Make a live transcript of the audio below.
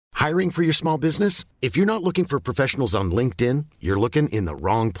Hiring for your small business? If you're not looking for professionals on LinkedIn, you're looking in the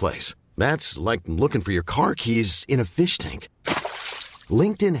wrong place. That's like looking for your car keys in a fish tank.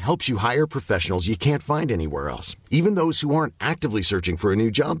 LinkedIn helps you hire professionals you can't find anywhere else, even those who aren't actively searching for a new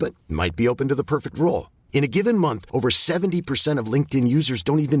job but might be open to the perfect role. In a given month, over 70% of LinkedIn users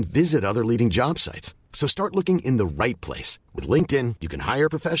don't even visit other leading job sites. So start looking in the right place. With LinkedIn, you can hire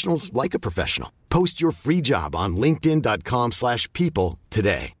professionals like a professional. Post your free job on linkedin.com/people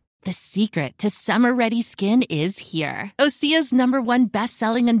today. The secret to summer-ready skin is here. Osea's #1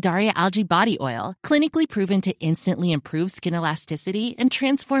 best-selling Undaria Algae Body Oil, clinically proven to instantly improve skin elasticity and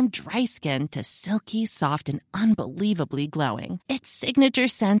transform dry skin to silky, soft, and unbelievably glowing. Its signature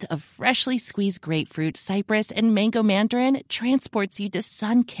scent of freshly squeezed grapefruit, cypress, and mango mandarin transports you to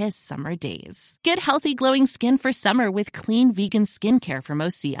sun-kissed summer days. Get healthy, glowing skin for summer with clean vegan skincare from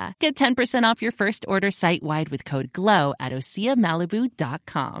Osea. Get 10% off your first order site-wide with code GLOW at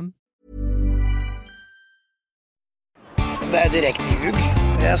OseaMalibu.com. Det direkte ljug.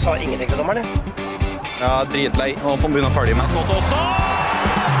 Jeg sa ingenting til dommeren. Ja, dritlei. Og på bunn av ferdig med godt også.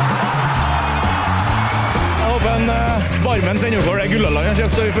 Jeg håper en varmen sendekår det Gullaland har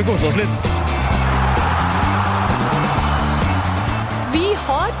kjøpt, så vi får kose oss litt. Vi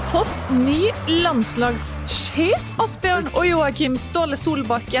har fått ny landslagssjef, Asbjørn, og Joakim Ståle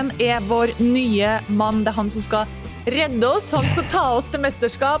Solbakken vår nye mann. Det han som skal redde oss. Han skal ta oss til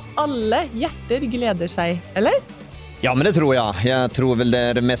mesterskap. Alle hjerter gleder seg, eller? Ja, men det tror jag. Jag tror väl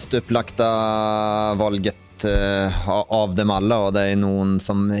det det mest upplagda valget av dem alla, och det någon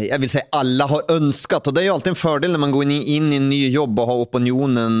som jag vill säga alla har önskat, och det ju alltid en fördel när man går in i en ny jobb och har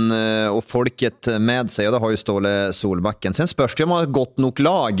opinionen och folket med sig, och det har ju Ståle Solbacken. Sen spörs det om man har gott nog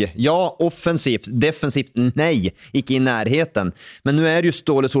lag. Ja, offensivt, defensivt nej, inte i närheten. Men nu är ju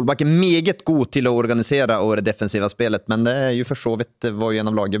Ståle Solbacken meget god till att organisera det defensiva spelet, men det är ju för så vitt var ju en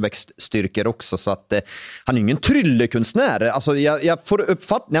av Lagerbäcks styrkor också, så att han är ingen tryllekunstnär. Alltså jag får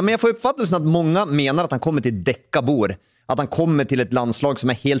uppfattelsen att många menar att han kommer till Deckabor, att han kommer till ett landslag som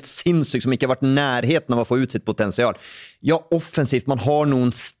är helt sinnssykt, som inte har varit närheten av att få ut sitt potential. Ja, offensivt, man har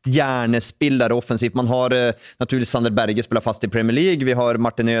någon stjärnespillare offensivt. Man har naturligtvis Sander Berge spelar fast i Premier League, vi har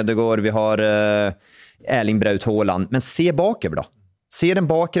Martin Ödegård, vi har Erling Braut Haaland. Men se bakover då. Se den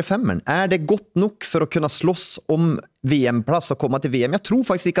bakre femmeren. Är det gott nog för att kunna slåss om VM-plats och komma till VM? Jag tror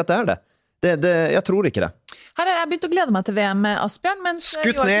faktiskt inte att det är det. Jeg tror ikke det. Her har jeg begynt å glede meg til VM med Asbjørn, mens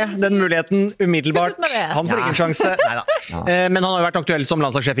skutt ned den muligheten umiddelbart. Han får ikke en sjanse. Neida. Men han har jo vært aktuell som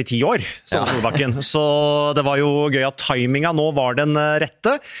landslagssjef i 10 år, Ståle Solbakken. Så det var jo gøy at timinga nå var den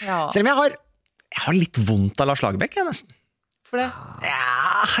rette. Ja. Selv om jeg har litt vondt av Lars Lagerbäck, nesten. For det?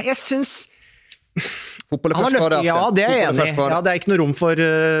 Ja, jeg synes... Fotball er først. Ja, det er jeg enig i. Ja, det er ikke noe rom for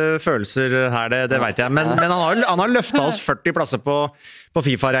følelser her, det vet jeg. Men han har løftet oss 40 plasser på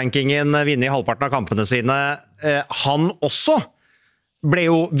FIFA-rankingen, vinner i halvparten av kampene sine. Han også ble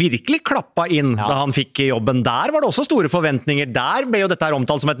jo virkelig klappet inn da han fikk jobben. Der var det også store forventninger. Der ble jo dette her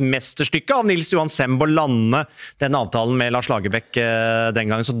omtalt som et mesterstykke av Nils Johan Semb å lande den avtalen med Lars Lagerbäck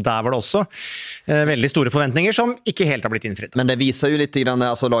den gangen. Så der var det også veldig store forventninger som ikke helt har blitt innfridd. Men det visar ju lite grann,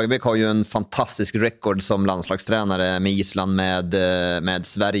 alltså Lagerbäck har ju en fantastisk rekord som landslagstränare med Island, med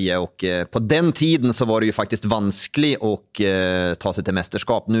Sverige, och på den tiden så var det ju faktiskt vanskligt att ta sig till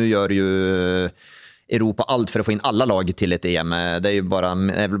mästerskap. Nu gör ju Europa allt för att få in alla lag till ett EM. Det är ju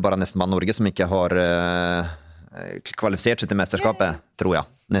väl bara nästan bara Norge som inte har kvalificerat sig till mästerskapet, tror jag,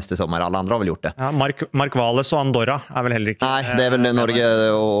 nästa sommar. Alla andra har väl gjort det. Ja, Mark Wallace och Andorra är väl heller inte... Nej, det är väl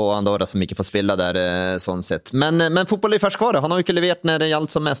Norge och Andorra som inte får spela där sånt sett. Men fotboll är färskvara. Han har ju inte levererat när det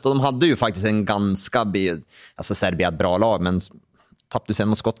gällt som mest, och de hade ju faktiskt en ganska alltså Serbien ett bra lag, men tappade sen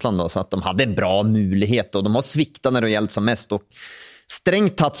mot Skottland då, så att de hade en bra möjlighet, och de har sviktat när det gällt som mest, och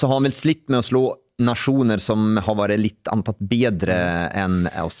strängt tatt så har han väl slitt med att slå nationer som har varit lite antatt bedre än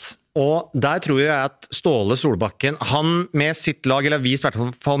oss. Og der tror jeg at Ståle Solbakken, han med sitt lag, eller vist i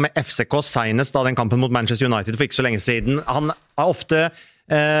hvert fall med FCK senest da den kampen mot Manchester United for ikke så lenge siden, han har ofte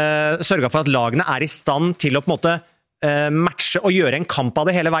sørget for at lagene er i stand til å på en måte matche og gjøre en kamp av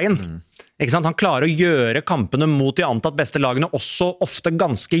det hele veien. Ikke sant? Han klarer å gjøre kampene mot de antatt beste lagene også ofte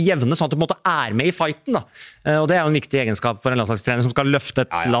ganske jevne, sånn at de på en måte er med i fighten. Da. Og det er jo en viktig egenskap for en landslagstrener som skal løfte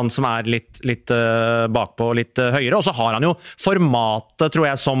et land som er litt bakpå og litt høyere. Og så har han jo formatet, tror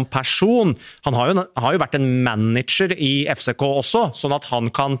jeg, som person. Han har jo vært en manager i FCK også, sånn at han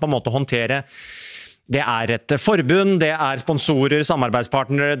kan på en måte håndtere. Det er et forbund, det er sponsorer,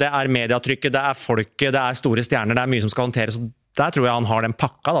 samarbeidspartnere, det er mediatrykket, det er folket, det er store stjerner, det er mye som skal håndteres. der tror jeg han har den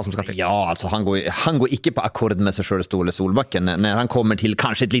pakka da, som skal til. Ja, alltså han går ikke på akkord med sig själv Ståle Solbacken. När han kommer till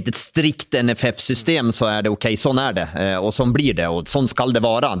kanske ett litet strikt NFF-system så är det okej, sån är det. Och sån blir det, och sån ska det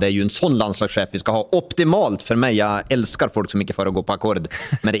vara. Det är ju en sån landslagschef vi ska ha. Optimalt för mig, jag älskar folk som inte får gå på akkord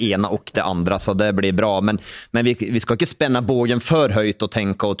med det ena och det andra, så det blir bra. Men vi ska inte spänna bågen för höjt och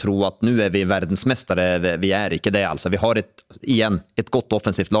tänka och tro att nu är vi världsmästare. Vi är inte det alltså. Vi har ett gott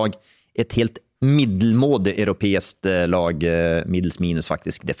offensivt lag, ett helt middelmådig europeiskt lag, middels minus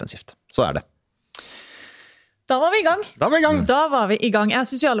faktisk defensivt. Så er det. Da var vi i gang. Jeg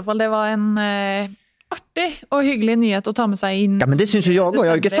synes i alle fall det var en artig og hyggelig nyhet å ta med seg inn. Ja, men det synes jeg også.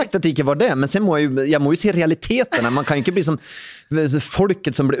 Jeg har ikke sagt at det ikke var det, men sen må jeg må jo se realitetene. Man kan ikke bli som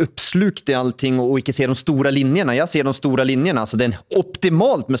folket som blir uppslukt i allting och inte ser de stora linjerna. Jag ser de stora linjerna. Alltså det är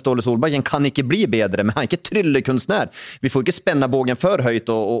optimalt med Ståle Solbacken, kan inte bli bedre, men han är inte tryllekunstnär. Vi får inte spänna bågen för höjt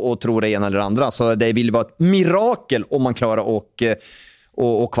och tro det ena eller andra. Så det vill vara ett mirakel om man klarar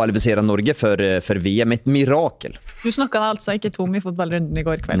och kvalificera Norge för VM. Ett mirakel. Du snackade alltså inte tom i fotbollrunden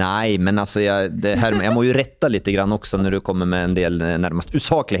igår kväll. Nej, men alltså jag må ju rätta lite grann också när du kommer med en del närmast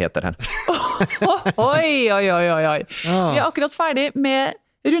usakligheter här. Oj. Vi är akkurat färdig med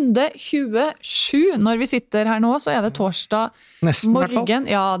runde 27. När vi sitter här nu så är det torsdag morgon.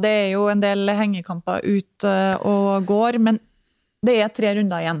 Ja, det är ju en del hängekamper ut och går, men det är 3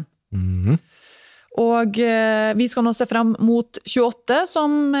 runder igen. Og vi skal nå se frem mot 28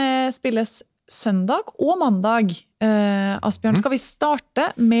 som spilles søndag og mandag. Asbjørn, skal vi starte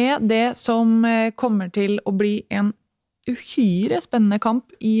med det som kommer til å bli en uhyre spennende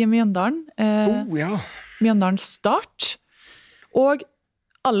kamp i Mjøndalen. Mjøndalen Start. Og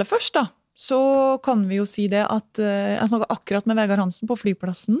aller først da, så kan vi jo si det at jeg snakket akkurat med Vegard Hansen på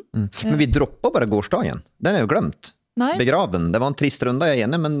flyplassen. Men vi dropper bare gårsdagen. Den er jo glemt. Nej. Begraven. Det var en trist runda jag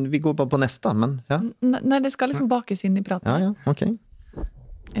är men vi går bara på nästa. Men, ja. Nej, det ska liksom bakes in i praten. Ja, okej.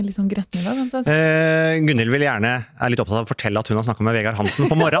 Er liksom gretten i dag, den svenske? Gunhild vil gjerne, er litt opptatt av å fortelle at hun har snakket med Vegard Hansen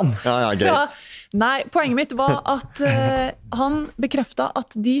på morgenen. Greit. Ja, nei, poenget mitt var at han bekreftet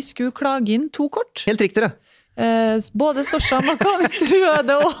at de skulle klage inn 2 kort. Helt riktig det. Både Sosha Makanis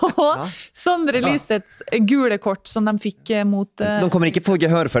røde og Sondre Lisets gule kort som de fick mot... De kommer inte få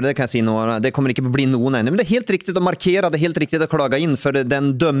gehör för det, kan jag säga några. Det kommer inte bli någon ännu. Men det är helt riktigt att markera, det är helt riktigt att klaga in för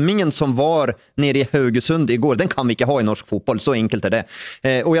den dömningen som var nere i Haugesund igår, den kan vi inte ha i norsk fotboll, så enkelt är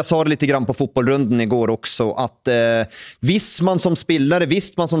det. Och jag sa det lite grann på fotbollrunden igår också, att visst man som spelare,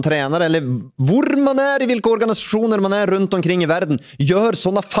 visst man som tränare eller var man är i vilka organisationer man är runt omkring i världen gör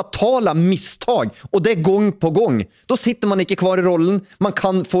sådana fatala misstag, och det är gång på gång. Då sitter man inte kvar i rollen. Man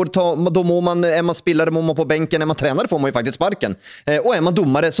kan få ta, då må man, är man spelare må man på bänken, är man tränare får man ju faktiskt sparken. Och är man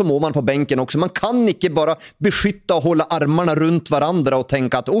domare så må man på bänken också. Man kan inte bara beskytta och hålla armarna runt varandra och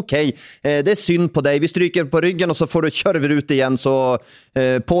tänka att okej, det är synd på dig. Vi stryker på ryggen och så får du köra ut igen, så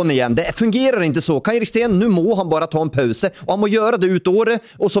på den igen. Det fungerar inte så. Kaj Riksten, nu må han bara ta en pause och han må göra det ut året,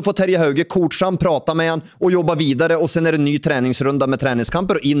 och så får Terje Hauge coacha, prata med han och jobba vidare, och sen är det en ny träningsrunda med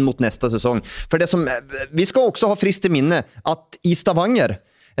träningskamper och in mot nästa säsong. För det som vi ska också ha frist i minne att i Stavanger,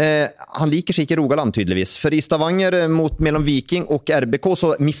 han liker sig ikke Rogaland tydeligvis, för i Stavanger mot mellan Viking och RBK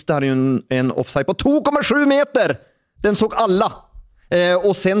så miste han ju en offside på 2,7 meter. Den såg alla.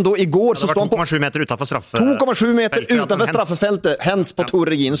 Och sen då igår så står han på 2,7 meter utanför straffe. 2,7 meter utanför straffefältet. Hens på Tor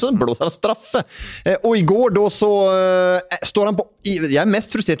Regin, så blåser han straffe. Och igår då så står han på, jag är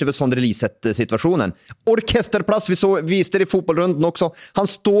mest frustrerad över Sondre Liseth-situationen. Orkesterplats, vi visste det i fotbollrunden också. Han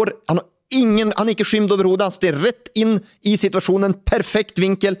är inte skymd över hodet, han står rätt in i situationen, perfekt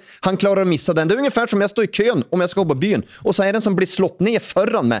vinkel, han klarar att missa den. Det är ungefär som jag står i kön om jag ska gå på byn, och så är den som blir slått ner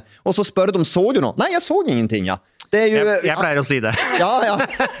förran med, och så spör de, såg du något? Nej, jag såg ingenting, ja. Det är ju, jag pleier å si det. Ja.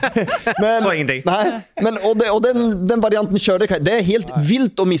 Men, så ingenting. Nej, men, och den varianten körde, det är helt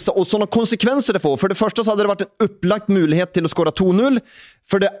vilt att missa, och sådana konsekvenser det får. För det första så hade det varit en upplagt möjlighet till att skåra 2-0.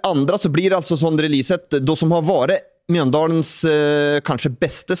 För det andra så blir det alltså Sondre Liseth då som har varit Mjøndalens kanske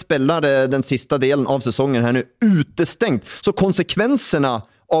bästa spelare den sista delen av säsongen här nu utestängt. Så konsekvenserna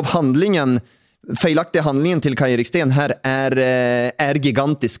av feilaktiga handlingen till Kaj Riksten här är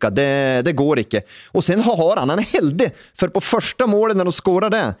gigantiska. Det går inte. Och sen har han är heldig, för på första målet när de skårar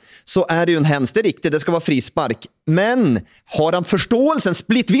det så är det ju en hands, det är riktigt, det ska vara frispark. Men har han förståelsen,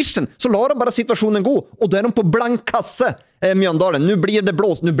 split vision, så lar han bara situationen gå, och då är de på blank kasse. Mjøndalen. Nu blir det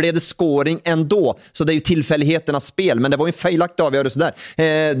blåst, nu blev det scoring ändå. Så det är ju tillfälligheternas spel, men det var ju en felaktig avgörelse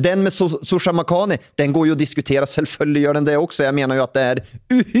där. Den med Sosha Makani, den går ju att diskutera, självföljd gör den det också. Jag menar ju att det är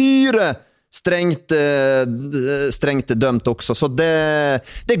uhyre Strängt dömt också, så det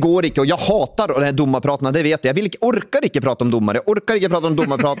går inte, och jag hatar de här domarpratarna, det vet jag. Jag orkar inte prata om domare,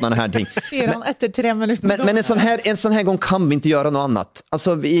 den här ting. Efter 3 minuter. Men en sån här gång kan vi inte göra något annat.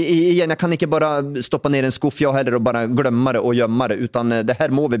 Alltså, igen, jag kan inte bara stoppa ner en skuff jag heller och bara glömma det och gömma det, utan det här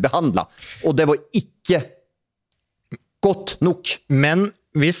må vi behandla. Och det var icke gott nog. Men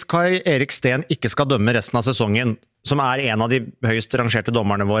hvis Kai Erik Steen ikke skal dømme resten av sesongen, som en av de høyest rangerte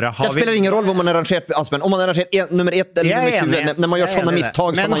dommerne våre... Det spelar ingen roll vad man är rangerat, Aspen. Om man är rangerat nummer 1 eller nummer 20, när man gör sådana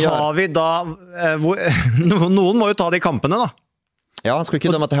misstag som man gör. Men har vi da... Noen må jo ta de kampene, da. Ja, han skulle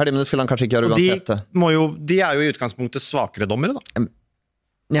ikke dømme til helgen, men det skulle han kanskje ikke gjøre uansett. De jo i utgangspunktet svakere dommere, da.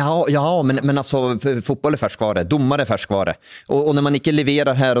 Ja, men alltså fotboll är färskvare, domare är färskvare. Och när man inte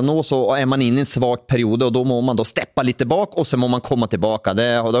levererar här och nu så är man inne i en svag period, och då må man då steppa lite bak och så må man komma tillbaka. Det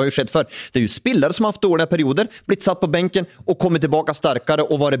har ju skett för. Det är ju spelare som har haft dåliga perioder, blivit satt på bänken och kommit tillbaka starkare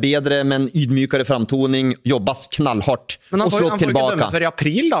och varit bättre med en ydmykare framtoning, jobbas knallhårt och slå tillbaka. Men han får inte döma för i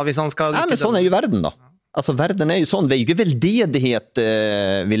april då, hvis han ska... Nej, men sån är ju världen då. Alltså världen är ju sån, det är ju väldedighet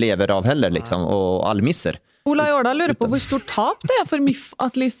vi lever av heller liksom, och allmisser. Ola Jordal lurer på hvor stort tap det for MIF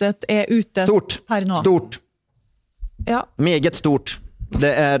at Lisset ute her nå. Stort. Ja. Meget stort.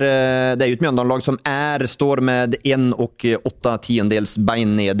 Det är ju ett Mjøndalen-lag som står med 1 8/10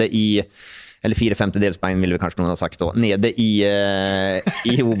 bein nede i, eller 4/5 bein vill vi kanske någon ha sagt då, nede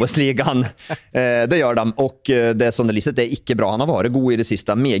i Obosligan. Det gör de, och det som det Lisset är icke bra. Han har varit god i det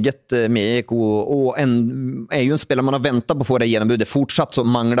sista, meget god, och är ju en spelare man har väntat på att få det genombudet. Fortsatt så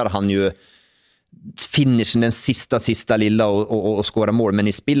manglar han ju finishen, den sista lilla och skåra mål, men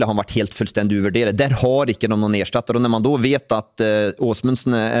i spillet har han varit helt fullständigt uvärderad. Där har inte någon ersättare, och när man då vet att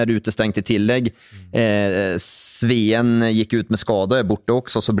Åsmundsen är utestängt i tillägg, Sveen gick ut med skada, är borta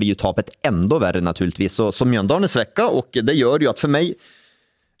också, så blir ju tapet ändå värre naturligtvis. Så Mjøndalen är sväcka, och det gör ju att för mig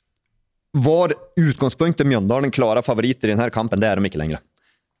var utgångspunkten Mjøndalen klara favoriter i den här kampen, det är de inte längre.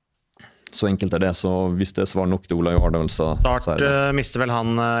 Så enkelt är det, så visst det svar nog till Ola Jordal så mister väl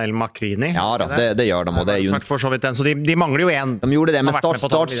han El Makrini. Ja då, det gör de, och det är ju för så vidt den, så de manglar ju en. De gjorde det, men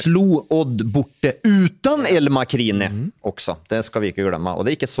start slog Odd borte utan El Makrini också. Det ska vi inte glömma, och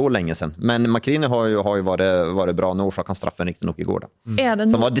det är inte så länge sedan. Men Makrini har ju varit bra, när orsaken straffen riktigt nog igår då.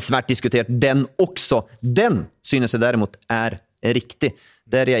 Som var svärt diskuterat den också. Den synes jag däremot är riktig.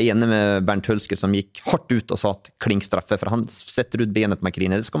 Där är jag enig med Bernt Hulsker som gick hårt ut och sa att klingstraffe, för han sätter ut benet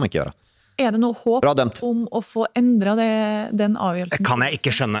Makrini, det ska man inte göra. Er det noe håp om å få ändra den avgjørelsen? Det kan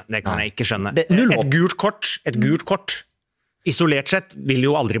jeg ikke skjønne. Et gult kort isolert sett vill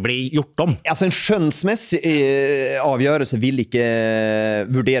ju aldrig bli gjort om. Alltså en skönnsmässig avgörelse vill inte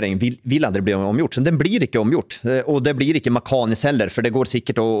vurdering vill aldrig bli omgjort. Så den blir inte omgjort, och det blir inte mekaniskt heller, för det går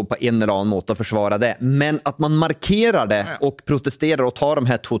säkert att på en eller annan måte att försvara det. Men att man markerar det och protesterar och tar de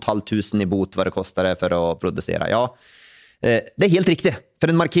här 2 500 i bot vad det kostar det för att protestera. Ja, det är helt riktigt. För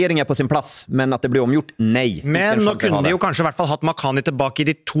en markering är på sin plats, men att det blir omgjort, nej. Men nå kunne de jo kanskje i hvert fall hatt Makani tilbake i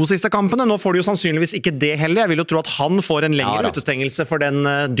de 2 siste kampene. Nå får de jo sannsynligvis ikke det heller. Jeg vil jo tro at han får en lengre utestengelse for den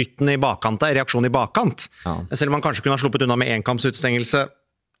dytten i bakkant, reaksjonen i bakkant. Ja. Selv om han kanskje kunne ha sluppet unna med enkampsutestengelse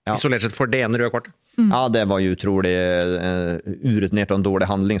isolert sett for det ene røde kortet. Ja, det var ju otroligt urutnyttjat och en dålig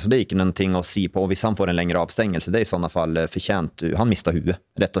handling, så det är inte någonting att se på. Och hvis han får en längre avstängelse, det är i sådana fall förtjänt. Han mistar huvudet,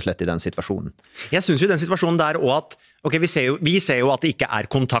 rätt och slett, i den situationen. Jag syns ju den situationen där, och att vi ser ju att det inte är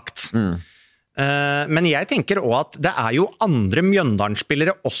kontakt. Men jag tänker också att det är ju andra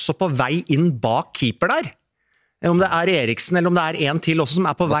Mjøndalen-spelare också på väg in bak keeper där. Om det är Eriksen eller om det är en till också som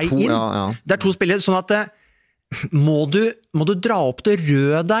är på väg in. Ja. Det är 2 spelare, så att må du dra upp det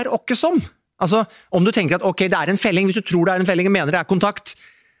röda där också som. Alltså, om du tänker att det är en fälling, hvis du tror det är en fälling och menar det är kontakt,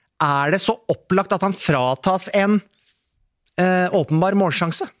 är det så upplagt att han fratas en åpenbar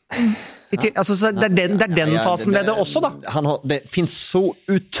målchans? Alltså, så det är den fasen det också då. Det finns så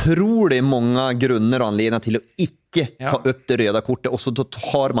otroligt många grunder och anledningar till att icke ta upp det röda kortet, och så då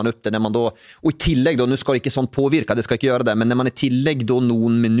tar man upp det när man då, och i tillägg då, nu ska det inte sånt påvirka, det ska inte göra det, men när man i tillägg då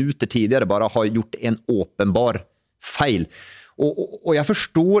någon minuter tidigare bara har gjort en åpenbar fel. Och jag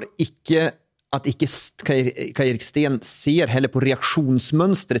förstår icke att icke Kai Erik Steen ser heller på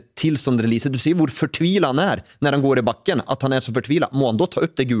reaktionsmönstret till Sondre Lise. Du ser hur förtvivlad han är när han går i backen, att han är så förtvivlad. Må han då ta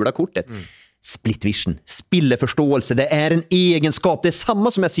upp det gula kortet? Split vision, spilleförståelse, det är en egenskap. Det är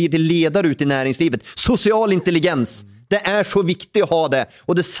samma som jag säger till ledare ut i näringslivet. Social intelligens. Det är så viktigt att ha det.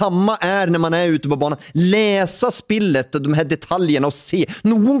 Och det samma är när man är ute på banan. Läsa spillet och de här detaljerna och se.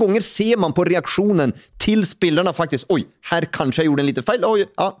 Någon gånger ser man på reaktionen till spelarna faktiskt. Oj, här kanske jag gjorde en lite fel. Oj,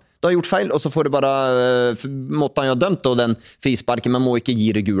 ja. du har gjort feil, og så får du bare måtte han jo ha dømt og den frisparken, man må ikke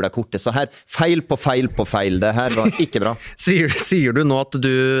gi det gula kortet. Så her, feil på feil, det her var ikke bra. Sier du nå at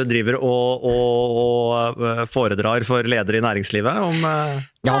du driver og foredrar for ledere i næringslivet om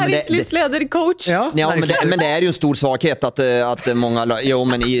Næringslivsleder, coach. Ja, men det är ju en stor svaghet att många,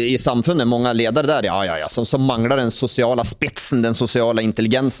 men i samfunnet, många ledare där, som manglar den sociala spetsen, den sociala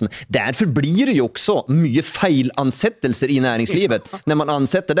intelligensen. Därför blir det ju också mycket feilansettelser i näringslivet när man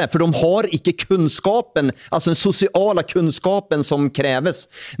ansätter det, för de har inte kunskapen, alltså den sociala kunskapen som krävs.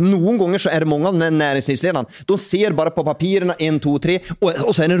 Någon gånger så är det många av näringslivsledarna, de ser bara på papirerna 1, 2, 3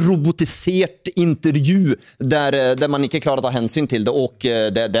 och så är det en robotiserad intervju där man inte klarar att ta hänsyn till det, och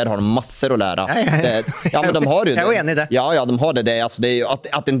där har de massor att lära. Ja, men de har ju det. Jag är enig i det. Ja, de har det. Alltså, det är ju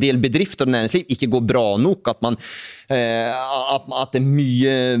att en del bedrifter och näringsliv inte går bra nog, att man att det är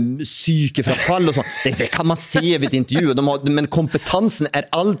mycket psykeförfall och så. Det kan man se vid intervjuer. Men kompetensen är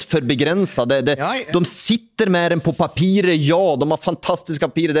allt för begränsad. De sitter med den på papirer, de har fantastiska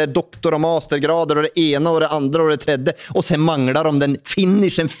papirer. Det är doktor- och mastergrader och det ena och det andra och det tredje. Och sen manglar de den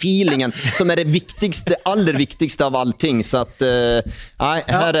finishen, feelingen, som är det viktigaste, allra viktigaste av allting. Så att,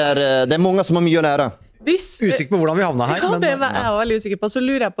 här är det är många som har mycket att lära. Usikker på hvordan vi havna her. Ja, det er jeg veldig usikker på. Så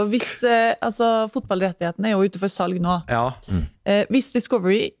lurer jeg på, hvis fotballrettighetene er jo ute for salg nå. Ja. Hvis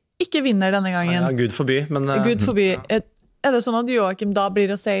Discovery ikke vinner denne gangen. Ja, Gud forby. Gud forby. Er det sånn at Joachim da blir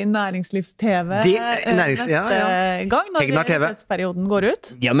å se i næringslivs-TV neste gang, når rettighetsperioden går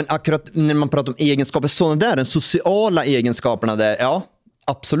ut? Ja, men akkurat när man pratar om egenskaper, sådana där, den sociala egenskaperna där, ja,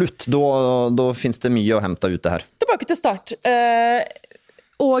 absolutt. Då finns det mye å hente ut det her. Tilbake til start.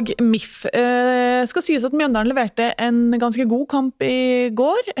 Og MIF. Skal sies at Mjøndalen leverte en ganske god kamp i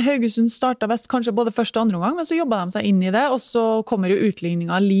går. Haugesund startet best kanskje både første og andre omgang, men så jobbet de seg inn i det, og så kommer jo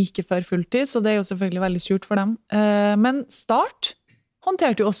utligninga like før fulltid, så det er jo selvfølgelig veldig surt for dem. Men Start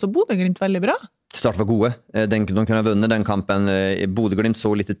håndterte jo også Bodø-Glimt veldig bra. Start var gode. De kunne ha vunnet den kampen. Bodø-Glimt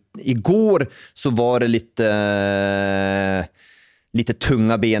så lite... Igår så var det lite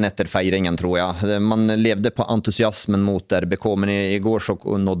tunga ben efter feiringen, tror jag. Man levde på entusiasmen mot RBK, men igår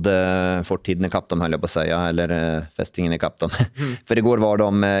så nådde fortiden i kapp dem, höll jag på att säga, eller fästingen i kapp dem. För igår var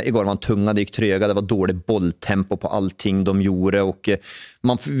de tunga, det gick tröga, det var dåligt bolltempo på allting de gjorde, och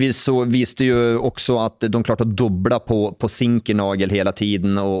man visste ju också att de klart att dubbla på Zinkernagel hela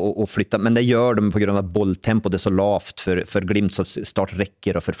tiden och flytta, men det gör de på grund av bolltempo, det är så lavt för Glimt, så Start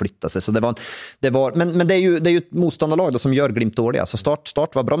räcker att förflytta sig. Så men det är ju ett motståndarlag då som gör Glimt dåliga. Så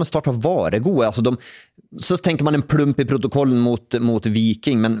Start var bra, men Start har varit goda. Alltså så tänker man en plump i protokollen mot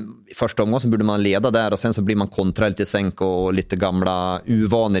Viking, men i första omgången så borde man leda där, och sen så blir man kontra lite sänk och lite gamla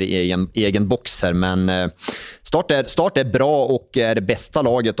uvanor i egen box här. Men Start är bra och är det bästa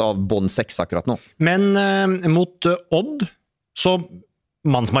laget av Bond 6 akkurat nå. Men mot Odd så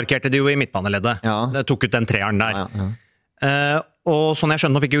mansmarkerte de jo i midtbaneleddet. Ja. Det tok ut den treeren der. Og sånn jeg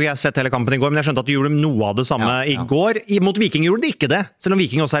skjønte, nå fikk jo jeg sett hele kampen i går, men jeg skjønte at de gjorde noe av det samme i går. Mot Viking gjorde de ikke det, selv om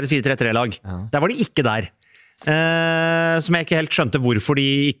Viking også er et 4-3-3-lag. Der var de ikke der. Som jeg ikke helt skjønte hvorfor de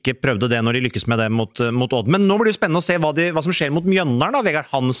ikke prøvde det når de lykkes med det mot Odd. Men nå blir det jo spennende å se hva som skjer mot Mjøndalen da. Vegard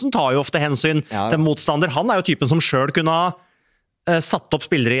Hansen tar jo ofte hensyn til motstander. Han er jo typen som selv kunne ha satt opp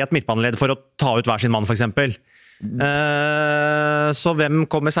spillere i et midtbaneledd for å ta ut hver sin mann, for eksempel. Så hvem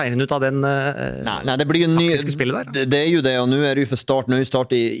kommer seirende ut av den det blir ju taktiske spillet der? Det är ju det, och nu är det ju för Start. Nu är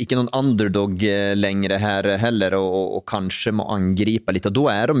Start inte någon underdog längre här heller, och kanske må angripa lite, och då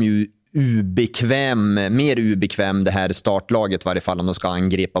är de ju mer ubekväm det här startlaget, i varje fall om de ska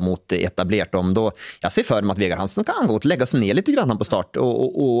angripa mot etablerat dem. Då jag ser för mig att Vegard Hansen kan gå och lägga sig ner lite grann på Start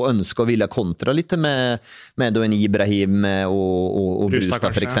och önska och vilja kontra lite med då en Ibrahim och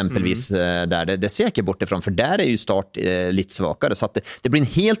Brustad för exempelvis där. Det ser jag inte bort ifrån, för där är ju Start lite svagare, så att det blir en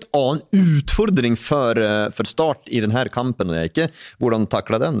helt annan utfordring för Start i den här kampen, och jag inte hur de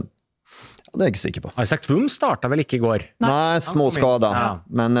tacklar den. Det er jeg ikke sikker på. Isaac Tvum startet vel ikke i går? Nei, småskada.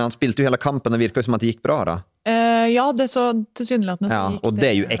 Men han spilte jo hele kampen, og virket jo som at det gikk bra da. Ja, det er så tilsynelatende. Og det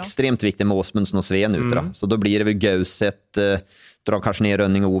er jo ekstremt viktig med Åsmundsen og Sveen ute da. Så da blir det vel Gauseth, drar kanskje ner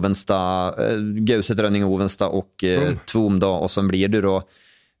Rønning og Ovenstad, Gauseth, Rønning og Ovenstad og Tvum da, og så blir det då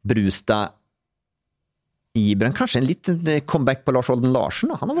Brustad, Ibren, kanskje en liten comeback på Lars Olden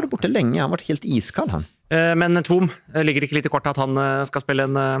Larsen da. Han har vært borte lenge, han har vært helt iskall han. Men Tvum, ligger ikke litt i kortet at han skal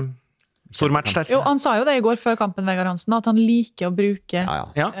spille en stor match der? Jo, han sa jo det i går før kampen, Vegard Hansen, at han liker å bruke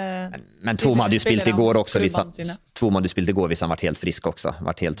men Tvum hadde jo spilt i går også, Tvum hadde spilt i går hvis han vært helt frisk også,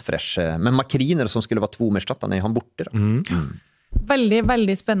 vært helt fresh. Men Makriner som skulle være Tvum-erstattende, er han borte da? Veldig,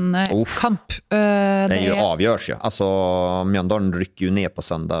 veldig spennende kamp. Det er jo avgjørs, ja. Altså, Mjøndalen rykker jo ned på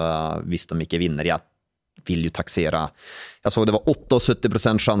søndag hvis de ikke vinner. Jeg vill ju taxera. Jag såg det var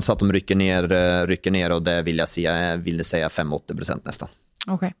 78% chans att de rycker ner och det vill jag säga 85-80% nästan.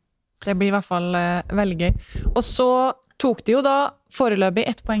 Ok, det blir i hvert fall veldig gøy. Og så tok de jo da foreløpig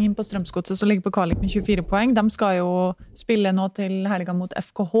 1 poeng inn på Strømsgodset, som ligger på kvalik med 24 poeng. De skal jo spille nå til helga mot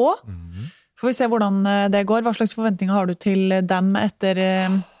FKH. Får vi se hvordan det går. Hva slags forventninger har du til dem etter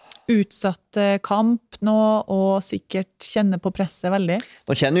utsatt kamp nå, og sikkert kjenner på presset veldig?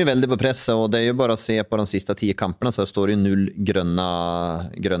 De känner ju väldigt på presset, och det är ju bara att se på de sista 10 kamperna så står det ju 0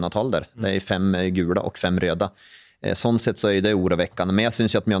 gröna tal där. Det är 5 gula och 5 röda. Sånt sett så är det oroväckande, men jag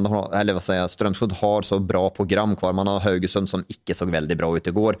syns ju att Strømsgodset har så bra program kvar. Man har Haugesund som inte såg väldigt bra ut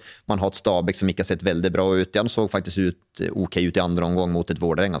igår. Man har ett Stabæk som inte har sett väldigt bra ut. De såg faktiskt okej ut i andra omgång mot ett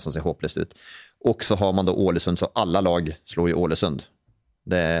Vålerenga som ser hopplöst ut. Och så har man då Ålesund, så alla lag slår ju Ålesund.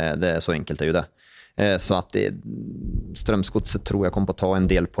 Det är så enkelt är ju det. Så att Strømsgodset tror jag kommer på att ta en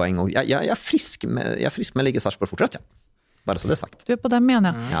del poäng, och jag är frisk med ligger Sarpsborg fortsatt. Ja. Bara så det sagt. Du är på den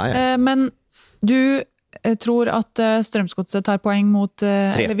meningen. Ja. Men du tror att Strømsgodset tar poäng mot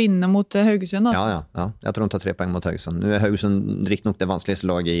eller vinner mot Haugesund alltså? Ja, jag tror de tar 3 poäng mot Haugesund. Nu är Haugesund riktigt nog det vanskligaste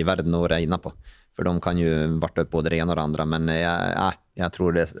laget i världen att räkna på, för de kan ju varta upp både det ena och det andra, men jag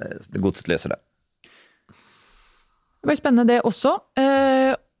tror det Godset löser det. Det blir spennende det også.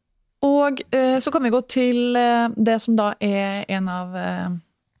 Og så kan vi gå til det som da er en av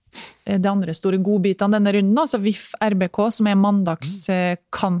de andre store godbitene denne runden, altså VIF RBK, som er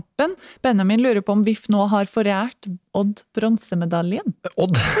mandagskampen. Benjamin lurer på om VIF nå har forært Odd bronsemedaljen.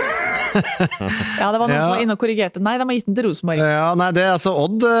 Odd? Ja, det var noen som var inne og korrigerte. Nei, de har gitt den til Rosenborg. Ja, nei,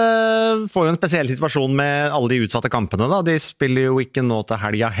 Odd får jo en spesiell situasjon med alle de utsatte kampene da. De spiller jo ikke nå til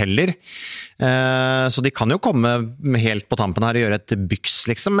helga heller. Så de kan jo komme helt på tampen her og gjøre et byks,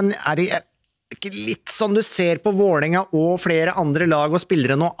 liksom. Men er det ikke litt sånn du ser på Vålerenga og flere andre lag og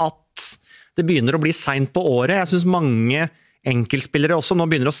spillere nå, at det begynner å bli sent på året? Jeg synes mange enkeltspillere også nå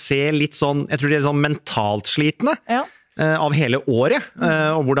begynner å se litt sånn, jeg tror de er sånn mentalt slitne. Ja. Av hele året,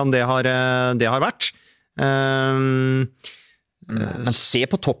 og hvordan det har vært. Men se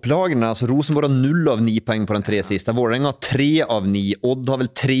på topplagene, alltså Rosenborg har 0 av 9 poäng på den 3 sista. Vålerenga har 3 av 9. Odd har väl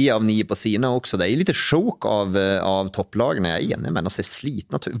 3 av 9 på sina också. Det är lite chock av topplagene. Jag är enig, men att se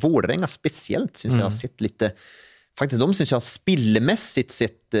slitna. Vålerenga speciellt syns jag har sett lite... Faktiskt, de syns jag har spillemässigt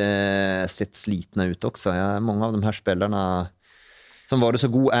sett slitna ut också. Många av de här spelarna... som var det så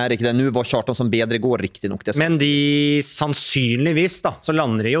god ikke det. Nu var Kjartan som bedre går riktig nok. Men de sannsynligvis da, så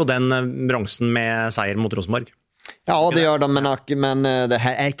lander de jo den bronsen med seier mot Rosenborg. Ja, det gör de, men det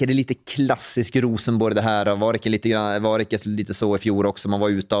här är inte det lite klassisk Rosenborg det här. Var det lite så i fjor också. Man var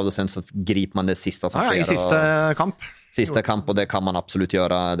ute av det och sen så griper man det sista som sker. I sista kamp. Sista kamp, och det kan man absolut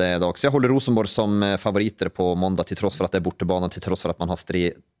göra det idag. Så jag håller Rosenborg som favoriter på måndag, till trots för att det är bortebana, till trots för att man har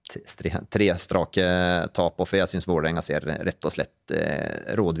 3 strake tap, och för jag syns Vålerenga ser rätt och slätt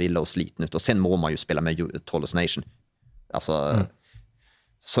rådvilla och sliten ut, och sen må man ju spela med Tollers Nation. Alltså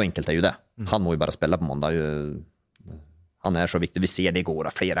så enkelt är ju det. Han må ju bara spela på måndag. Han är så viktig. Vi ser det igår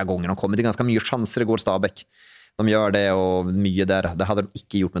flera gånger. De kommer till ganska mycket chanser igår, Stabæk. De gör det, och mycket där. Det hade de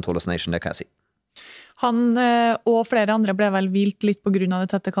inte gjort med Tollers Nation, det kan jag se. Han og flere andre ble vel hvilt litt på grunn av det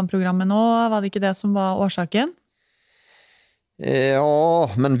tette kampprogrammet nå. Var det ikke det som var årsaken?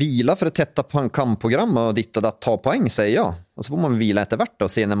 Ja, men vila för ett tätta kampprogram och ditt och datt ta poäng, säger jag. Och så får man vila efter vart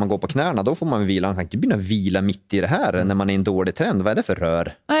och se när man går på knäna, då får man vila. Man kan inte börja vila mitt i det här när man är i en dålig trend. Vad är det för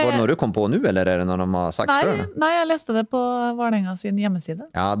rör? Nej, var det något du kom på nu, eller är det något de har sagt för? Nej, jag läste det på Vålerenga sin hemsida.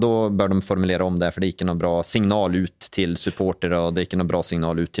 Ja, då bör de formulera om det, för det är inte någon bra signal ut till supporter, och det är inte någon bra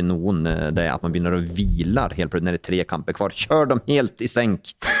signal ut till någon. Det är att man börjar att vilar helt plötsligt när det är 3 kamper kvar. Kör dem helt i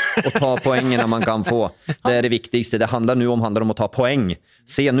sänk och ta poängen man kan få. Det är det viktigaste. Det handlar om att ta poäng.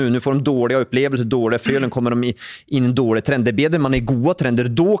 Se nu får de dåliga upplevelser, dåliga fölen, kommer de in i en dålig trend. Det är bättre man är i goda trender,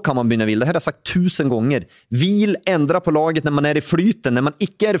 då kan man börja vila. Det här har jag sagt 1000 gånger. Vil, ändra på laget när man är i flyten. När man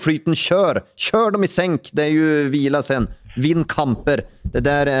inte är i flyten, kör dem i sänk. Det är ju vila sen. Vinn kamper. Det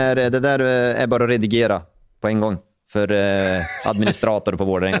där är bara att redigera på en gång för administrator på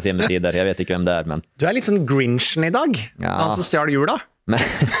Vålerengas hemsidor. Jag vet inte vem det är, men... Du är lite sån Grinchen idag. Ja. Han som stjal jula.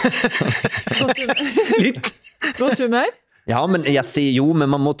 Litt. Godt humør? Ja, men men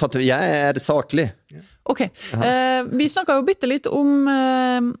man må ta... Jag är saklig. Ok. Vi snakket jo bitte litt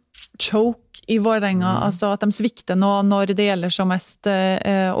om choke i Vålerenga, altså at de svikter nå når det gjelder som mest.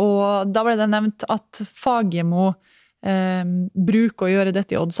 Og da ble det nevnt at Fagermo bruker å gjøre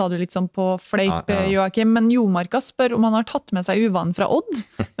dette i Odd, sa du litt sånn på fleip, Joakim. Men Jomarka spør om han har tatt med seg uvanen fra Odd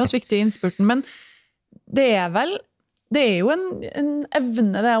med å svikte i innspurten. Men det er jo en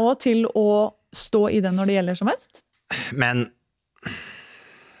evne det også til å stå i det når det gjelder som mest. Men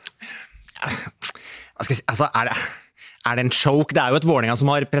Altså, er det en choke? Det jo et Vålerenga som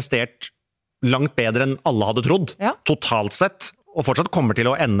har prestert langt bedre enn alle hadde trodd, totalt sett, og fortsatt kommer til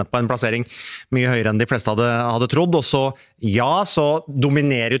å ende på en plassering mye høyere enn de fleste hadde trodd, og så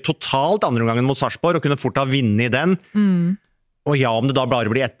dominerer totalt andre omgangen mot Sarpsborg, og kunne fort ha vunnet i den. Og om det da bare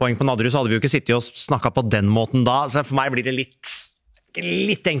blir 1 poeng på Nadderud, så hadde vi jo ikke sittet og snakket på den måten da, så for meg blir det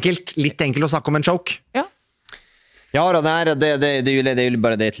litt enkelt å snakke om en choke. Ja, det är ju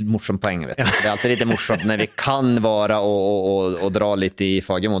bara ett morsomt poäng, vet du. Det är alltid lite morsomt när vi kan vara och dra lite i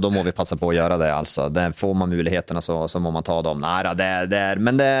Fagermo, då må vi passa på att göra det alltså. Där får man möjligheterna så må man ta dem. Nej,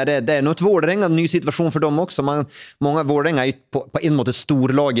 men det är nog ett Vålerenga, en ny situation för dem också. Många Vålerenga är på en måte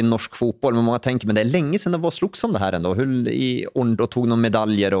storlag i norsk fotboll, men många tänker men det är länge sedan det var slogs om det här ändå. Höll i och tog några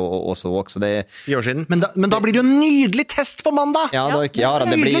medaljer och så också. Det är 10 år siden. Men da blir det jo en nydelig test på mandag. Det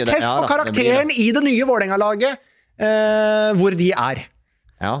blir nydelig test på karakteren i det nye Vålerenga-laget. Hvor de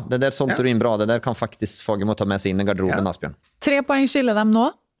Ja, det der solgte du inn bra. Det der kan faktisk Fagermo ta med seg inn i garderoben, Asbjørn. 3 poeng skiller dem nå,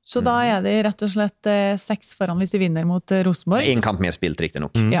 så da de rett og slett 6 foran hvis de vinner mot Rosenborg. En kamp mer spilt, riktig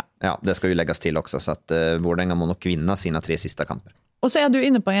nok. Ja, det skal jo legges til også, så at Vålerenga må nok vinne sine 3 siste kamper. Og så du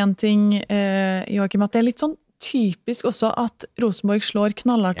inne på en ting, Joakim, at det litt sånn typisk også at Rosenborg slår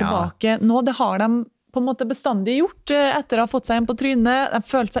knallhardt tilbake. Nå, det har de på en måte bestandig gjort etter å ha fått seg en på trynet. De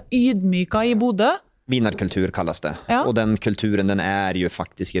følte seg ydmyka i Bodø. Vinnarkultur kallas det. Och den kulturen den är ju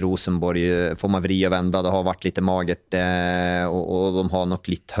faktiskt i Rosenborg, får man vrida och vända, det har varit lite magert och de har nog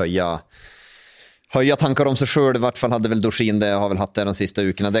lite höja tankar om sig själv, i vart fall hade väl Dorsin det, har väl haft det de sista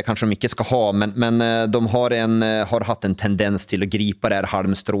ukerna, det kanske de inte ska ha, men de har haft en tendens till att gripa det här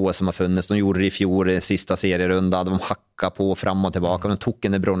halmstrået som har funnits. De gjorde det i fjol, sista serierunda, de hackade på fram och tillbaka, de tog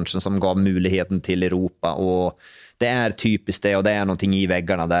den i brunchen som gav möjligheten till Europa, och det är typiskt det, och det är någonting i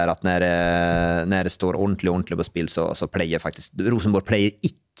väggarna där att när det står ordentligt på spel så plejer faktiskt Rosenborg plejer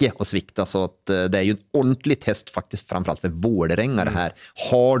icke att svikta, så att det är ju en ordentlig test faktiskt framförallt för Vålerenga det här.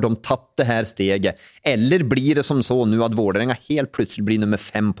 Har de tagit det här steget, eller blir det som så nu att Vålerenga helt plötsligt blir nummer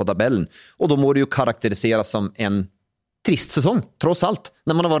 5 på tabellen, och då må det ju karaktäriseras som en trist säsong, trots allt.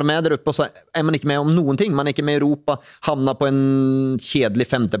 När man har varit med där uppe så är man inte med om någonting. Man är inte med i Europa, hamnar på en kedlig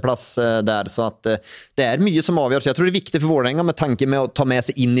 5:e plats där. Så att det är mycket som avgörs. Jag tror det är viktigt för Vålerenga med tanke med att ta med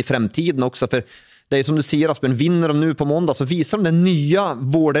sig in i framtiden också. För det är som du säger, Asbjørn, vinner de nu på måndag så visar de den nya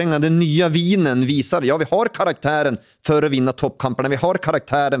Vålerenga, den nya vinen visar, vi har karaktären för att vinna toppkamperna, vi har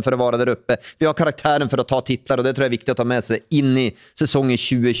karaktären för att vara där uppe, vi har karaktären för att ta titlar, och det tror jag är viktigt att ta med sig in i säsongen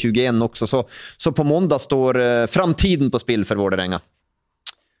 2021 också. Så på måndag står framtiden på spel för Vålerenga.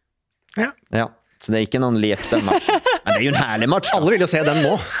 Ja. Så det är inte någon lek den matchen. Men det är ju en härlig match. Alla vill ju se den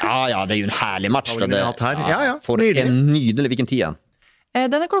nå. Ja, det är ju en härlig match. Får en nydelig, vilken tid?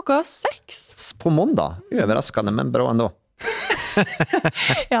 Den klokka 6. På måndag. Överraskande, men bra ändå.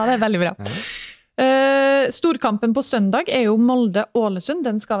 Ja, det veldig bra. Storkampen på søndag jo Molde-Ålesund.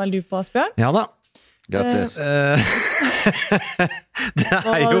 Den skal vel du på, Asbjørn? Ja da. Grattis.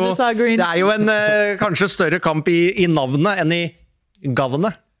 Det jo en kanskje større kamp i navnet enn i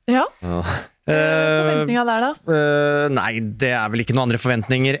gavnet. Ja. Forventninger der da? Nei, det vel ikke noen andre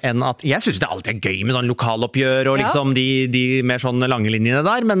forventninger enn at jeg synes det alltid gøy med sånn lokaloppgjør og liksom de mer sånn lange linjene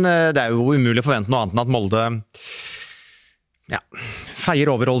der, men det jo umulig å forvente noe annet enn at Molde feier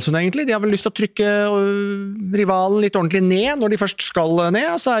over Ålesund egentlig. De har vel lyst til å trykke rivalen litt ordentlig ned når de først skal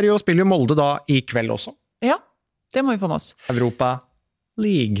ned, og så det jo, spiller jo Molde da i kveld også. Ja, det må vi få med oss. Europa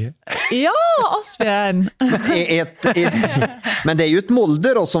League. Ja, Asbjørn! Men det ju ett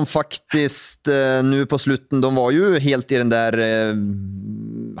Molde då som faktiskt nu på slutten, de var ju helt i den där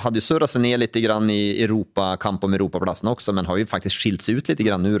hade ju surrat sig ner lite grann i Europa-kamp om Europaplatsen också, men har ju faktiskt skilt sig ut lite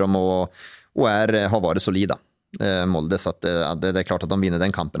grann nu och har varit solida. Molde, så att det klart att de vinner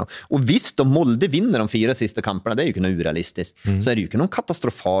den kampen. Och visst, om Molde vinner de 4 sista kamperna, det ju inte orealistiskt. Så det ju inte någon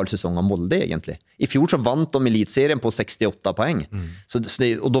katastrofal säsong av Molde egentligen. I fjol så vann de elitserien på 68 poäng.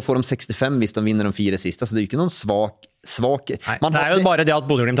 Och då får de 65 hvis de vinner de 4 sista, så det är ju inte någon svag. Det är ju bara det att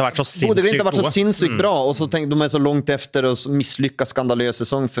Bodø/Glimt har varit så sinnssykt bra, och så tänkte de så långt efter och misslyckas skandalös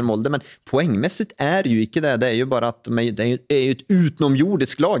säsong för Molde, men poängmässigt är det ju inte det. Det är ju bara att det är ju ett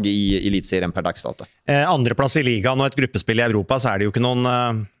utenomjordisk lag i elitserien per dagsdato. Andreplass i ligaen og et gruppespill i Europa, så det jo ikke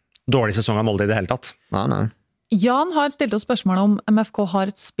noen dårlig sesong av Molde i det hele tatt. Nei. Jan har stilt oss spørsmål om MFK har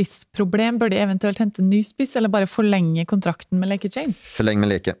et spissproblem. Bør de eventuelt hente en ny spiss, eller bare forlenge kontrakten med Leke James? Förläng med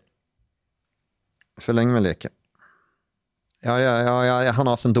Leke. Ja, han har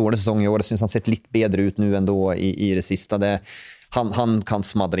haft en dålig säsong i år. Jag syns han sett lite bättre ut nu ändå i det sista. Han kan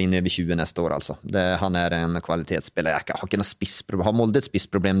smadra in över 20 nästa år alltså. Han en kvalitetsspelare. Jag har inte något spissproblem. Har Molde ett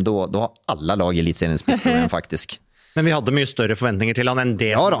spissproblem då har alla lag i elitserien spissproblem faktiskt. Men vi hadde mye større forventninger til han enn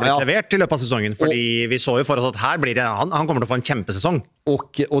det som ble levert i løpet av sesongen. Fordi vi så jo for oss at her blir det, han kommer til å få en kjempesesong.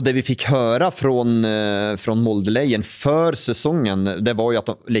 Och det vi fick höra från Molde-Lejen för säsongen, det var ju att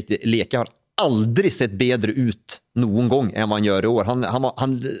Leke har aldrig sett bedre ut någon gång än vad han gör i år.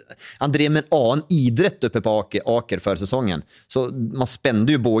 Han drev med en annen idrett uppe på Aker för säsongen. Så man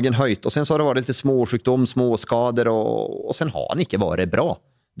spände ju bågen höjt. Och sen så har det varit lite småsjukdom, småskador och sen har han inte varit bra.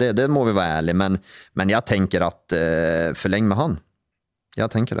 Det må vi vara ärlig. Men jag tänker att förläng med han.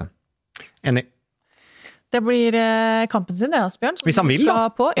 Jag tänker det. Enig. Det blir kampen sin, det, Asbjørn. Hvis han vil, da.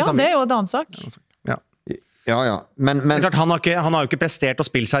 Ja, det er jo en annen sak. Ja. Men klart, han har jo ikke prestert å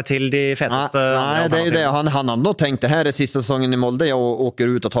spille seg til de feteste. Nej, det är ju det. Han har nog tänkt, det här är sista säsongen i Molde. Jag åker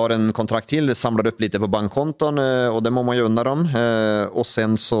ut och tar en kontrakt till, samlar upp lite på bankkonton och det må man ju unna dem. Och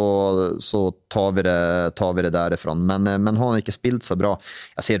sen så tar vi det därifrån. Men han har inte spelat så bra.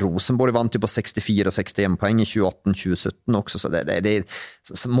 Jag ser Rosenborg vann typ på 64-61 poäng i 2018-2017 också. Så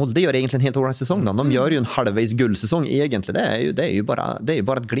så Molde gör egentligen en helt ordentlig säsong. De gör ju en halvvägs guldsäsong egentligen. Det är ju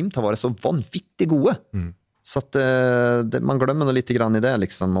bara att Glimt har varit så vanvittigt gode. Så att man glömmer nog lite grann i det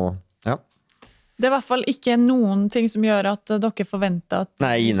liksom och ja. Det er i hvert fall ikke noen ting som gjør at dere forventer at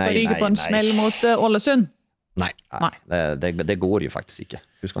de skal ryge på en smell mot Ålesund. Nej. Det går ju faktiskt inte.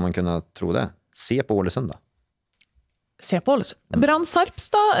 Hur ska man kunna tro det? Se på Ålesund då. Se på Ålesund. Brann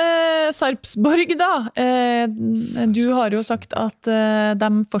Sarpsborg da. Du har jo sagt at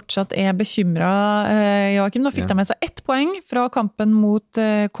de fortsatt er bekymret. Joakim, nå fikk de med seg 1 poeng fra kampen mot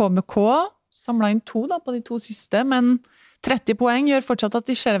KBK. Samlet inn 2 da, på de 2 siste, men 30 poäng gör fortsatt att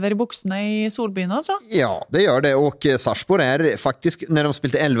de skärver i boxarna i Solbyn alltså. Ja, det gör det och Sarpsborg är faktiskt, när de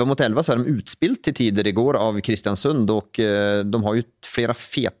spelade 11 mot 11 så är de utspilt till tider igår av Kristiansund och de har ju flera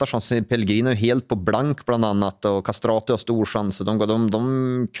feta chanser. Pellegrino är helt på blank bland annat och Castrati har stor chans.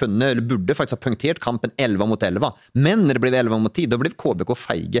 De kunde eller borde faktiskt ha punkterat kampen 11 mot 11. Men när det blev 11 mot 10 då blev KBK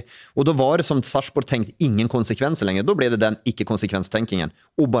feige och då var det som Sarpsborg tänkt ingen konsekvenser längre. Då blev det den icke-konsekvenstänkningen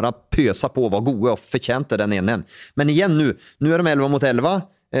och bara pösa på vad goda och förtjänta den enen. Men igen nu är de 11 mot 11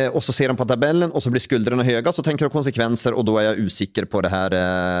 och så ser de på tabellen och så blir skulderna höga så tänker de konsekvenser och då är jag usikker på det här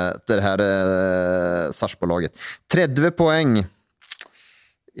Sarpsborg-laget. 30 poäng.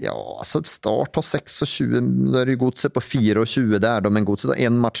 Ja, alltså start har 6-20, då är det ju Godset på 4-20 där då, men Godset har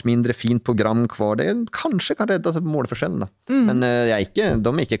en match mindre, fint program kvar. Det kanske kan rädda sig på målförsällen. Men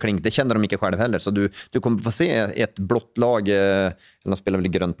de är inte klink, det känner de inte själv heller. Så du kommer få se ett blått lag, eller de spelar väl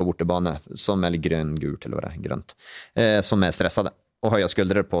grönt på bortebane, som är grön-gult eller vad det är, grönt, som är stressade och höja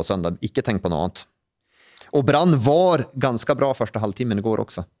skulder på söndag. Inte tänk på något annat. Och Brann var ganska bra första halvtimmen igår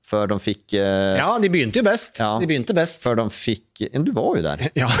också. För de fick... Ja, de begynte ju bäst. Ja, de begynte bäst. För de fick... Du var ju där.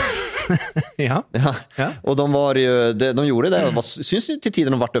 Ja. Ja. Och de var ju... De gjorde det. Syns ju till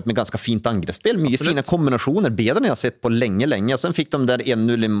tiden de varit upp med ganska fint angreppsspel. Mycket fina kombinationer. Bättre än jag sett på länge. Och sen fick de där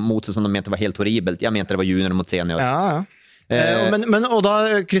 1-0 mot sig som de mente var helt horribelt. Jag mente det var junior mot senior. Ja. Men og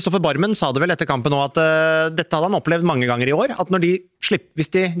da Kristoffer Barmen sa det vel etter kampen nå at dette hadde han opplevd mange ganger i år, at når de slipper, hvis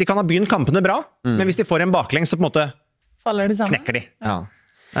de kan ha begynt kampene bra, men hvis de får en baklengs så på en måte knekker de. Ja.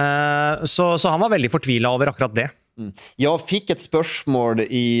 Så han var veldig fortvilet over akkurat det. Jag fick ett spörsmål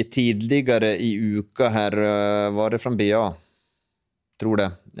tidigare i uka här, var det från BA? Tror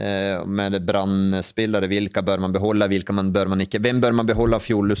det. Med brandspelare, vilka bör man behålla, vilka bör man inte. Vem bör man behålla,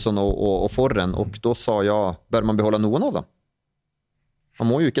 Fjollusson och Forren? Och då sa jag, bör man behålla någon av dem? Man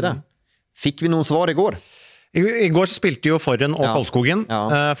må ju inte det. Fick vi någon svar igår? Igår så spilte jo Forren og Kolskogen.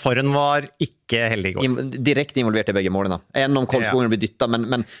 Ja. Forren var ikke heldig igår. Direkt involvert i begge målene. En om Kolskogen blir dytta,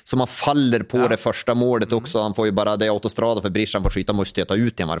 men som han faller på det första målet också. Han får ju bara det autostrada för Brisha, han får skjuta, måste stöta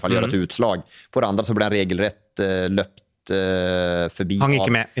ut i alla fall, göra ett utslag. På det andra så blir han regelrätt löpt förbi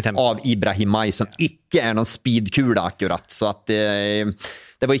av Ibrahimaj som icke är någon speedkula akkurat. Så att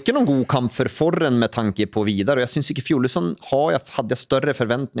det var inte någon god kamp för Forren med tanke på vidare. Och jag syns inte Fjollusson hade större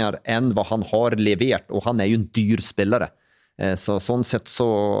förväntningar än vad han har levererat. Och han är ju en dyr spelare. Så sånt sett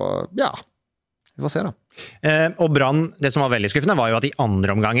så, ja, vi får se då. Og Brann, det som var veldig skuffende var jo at i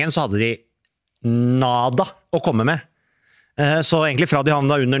andre omgangen så hadde de nada å komme med. Så egentlig fra de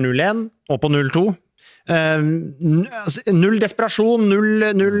havna under 0-1 og på 0-2, null desperasjon,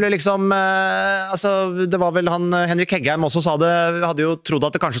 null liksom, altså det var vel han Henrik Heggheim også sa det, hadde jo trodd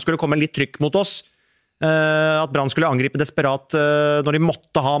at det kanskje skulle komme litt trykk mot oss, at Brann skulle angripe desperat når de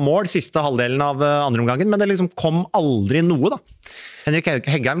måtte ha mål siste halvdelen av andre omgangen, men det liksom kom aldri noe da. Henrik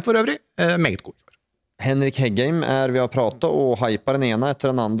Heggheim for øvrig, meget god. Henrik Heggheim vi har pratat och hypar den ena efter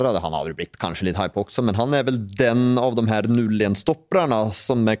den andra. Han har väl blivit kanske lite hype också, men han är väl den av de här 0-1-stopprarna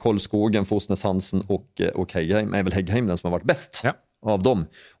som med Kolskogen, Fosnes Hansen och Heggheim är väl Heggheim den som har varit bäst av dem.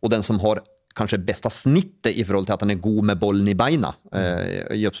 Och den som har kanskje bästa snittet i forhold til at han god med bollen i beina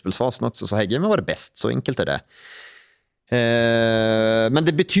i uppspelsfasen också, så Heggem var det bäst, så enkelt det. Men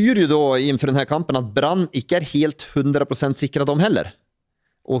det betyder ju då inför den här kampen att Brann inte helt 100% sikra dem heller.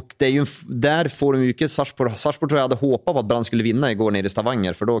 Och det ju där får de ju inte Sarpsborg tror jag hade hoppat på att Brann skulle vinna igår nere i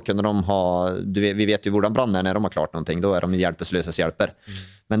Stavanger, för då kunde de ha vi vet ju hvordan Brann när de har klart någonting, då de hjälpeslösas hjälper.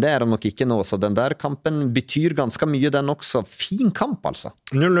 Men det de nog inte nå, så den där kampen betyder ganska mycket den också. Fin kamp alltså.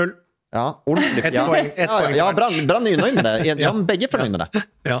 0-0. Ja, ordentligt. Ett poäng. Ja, Brann är ju nöjd med det. Ja, begge fornøyd med det.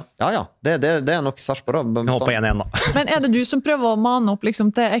 Ja. Det nok Sarpsborg. Jeg håper 1-1 da. Men det du som prøver å mane opp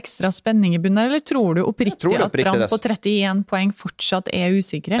liksom, til ekstra spenning i bunnen, eller tror du oppriktig at Brann på 31 poeng fortsatt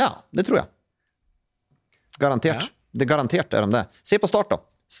usikre? Ja, det tror jeg. Garantert. Det garantert de det. Se på Start då.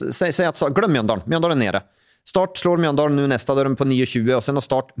 Säg att glöm Mjøndalen nere. Start slår Mjøndalen nu nästa, då är de på 9-20 och sen har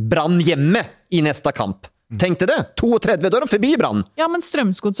Start Brann hjemme i nästa kamp. Tänkte det? 32, då är de förbi Brann. Ja, men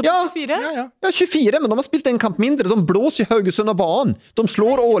Strømsgodset på 24? Ja, 24, men de har spilt en kamp mindre. De blåser i Haugesund og banen. De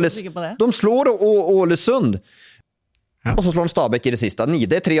slår Ålesund. Ja. Og så slår de Stabæk i det siste. 9,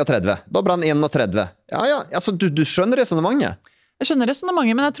 det 33. Da Brann 31. Ja, altså du skjønner resonemanget. Jeg skjønner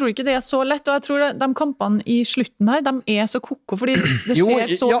resonemanget, men jeg tror ikke det så lett, og jeg tror de kampene i slutten her, de så koko, fordi det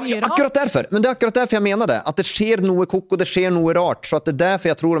skjer så mye rart. Akkurat derfor. Men det akkurat derfor jeg mener det. At det skjer noe koko, det skjer noe rart, så at det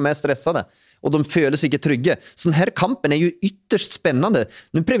derfor jeg tror de stressade. Och de føler sig inte trygga. Så den här kampen är ju ytterst spännande.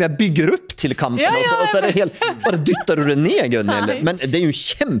 Nu prövar jag bygger upp till kampen och så är det helt bara dyttar du det ner, Gunnel. Men det är ju en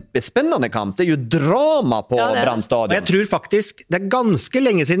kjempespännande kamp. Det är ju drama på Brannstadion. Jag tror faktiskt det är ganska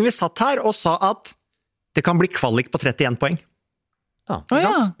länge sedan vi satt här och sa att det kan bli kvalik på 31 poäng. Ja.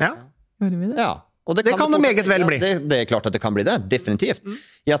 Ja. Och det kan det meget väl bli. Det är klart att det kan bli det, definitivt.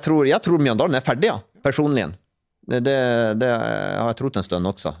 Jag tror Mjøndalen är färdiga, personligen. Det har jag trott en stund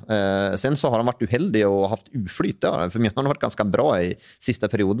också. Sen så har de varit uheldige och haft uflyt där, för Mjøndalen har varit ganska bra i sista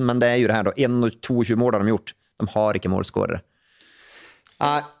perioden, men det är ju det här då, 1-22 mål har de gjort. De har inte målskårere.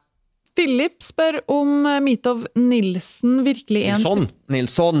 Philip spør om Mitov Nilsen virkelig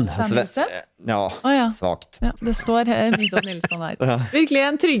Nilsson. Svagt. Ja, det står her, Mitov Nilsson her. Virkelig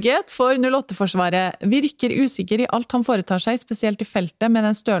en trygghet for 08-forsvaret. Virker usikker i alt han foretar seg, spesielt i feltet. Med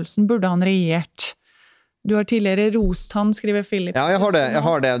den størrelsen burde han regjert. Du har tidligere rost han, skriver Philip. Ja, jeg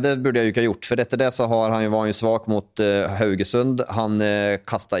har det. Det burde jeg jo ikke ha gjort. For etter det så var han jo svak mot Haugesund. Han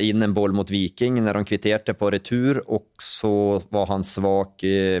kastet inn en boll mot Viking når han kvitterte på retur. Og så var han svak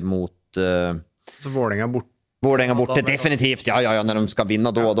mot... Så Vålerenga borte, definitivt. Ja, när de ska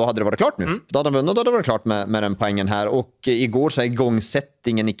vinna då hade det varit klart nu. Då hade de vunnit, då hade det varit klart med den poängen här. Och igår så är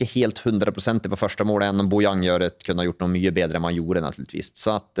igångsättningen inte helt 100% på första målet än om Bojang gör det, kunde ha gjort något mycket bättre än man gjorde naturligtvis.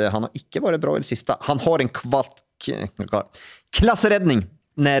 Så att han har inte varit bra i det sista. Han har en klassräddning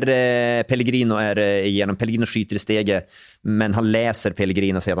när Pellegrino är igenom. Pellegrino skjuter i steget, men han läser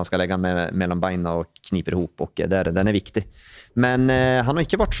Pellegrino och säger att han ska lägga mellan benen och kniper ihop, och den är viktig. Men han har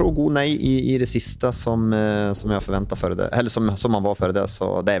inte varit så god i det sista som jag förväntar för det, eller som han var för det,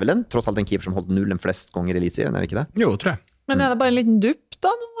 så det är väl trots allt en keeper som hållit nullen flest gånger i elitserien, är det inte det? Jo, tror jag. Men är det bara en liten dupp då,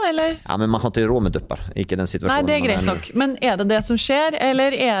 eller? Ja, men man har inte råd med duppar, inte den situationen. Nej, det är greit nok. Men är det som sker,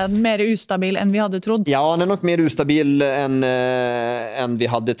 eller är den mer ustabil än vi hade trott? Ja, den är nog mer ustabil än vi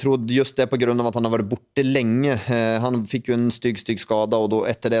hade trott, just det på grund av att han har varit borta länge. Han fick ju en stygg skada, och då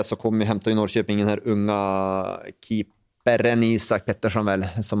efter det så kom ju hämta i Norrköping den här unga keeperen Isak Pettersson väl,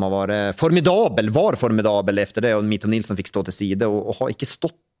 som har varit formidabel efter det, och Mitov Nilsson fick stå till sida och har inte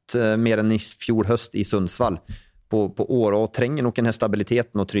stått mer än i fjol höst i Sundsvall på år, och tränger nog den här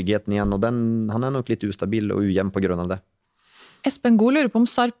stabiliteten och tryggheten igen, och han är nog lite ustabil och ujämn på grund av det. Espen Gohl lurer på om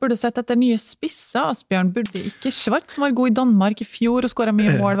Sarp burde sett etter nye spisser. Asbjørn, burde ikke Schwartz, som var god i Danmark i fjor og skåret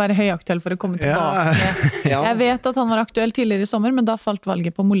mye mål, være høyaktuell for å komme tilbake? Jeg vet at han var aktuell tidligere i sommer, men da falt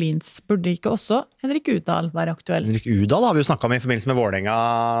valget på Molins. Burde ikke også Henrik Udal være aktuell? Henrik Udal har vi jo snakket om i forbindelse med Vålerenga,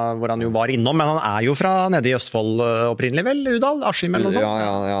 hvor han jo var innom, men han er jo fra nede i Østfold opprinnelig, vel, Udal? Askim eller noe sånt?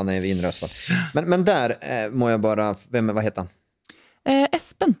 Ja, nej, vi inre Østfold. Men där må jag bara, vad heter han?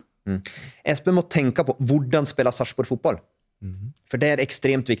 Espen. Espen må tenke på hvordan spiller Sarpsborg fotball. För det är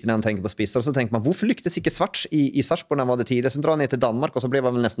extremt viktigt när man tänker på spissar. Och så tänker man, varför lyckades inte Svarts i Sarpsborg när han var det tidigare? Sen drar han ner till Danmark och så blev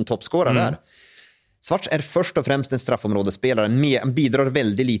han väl nästan toppscorare där. Svarts är först och främst en straffområdespelare. Han bidrar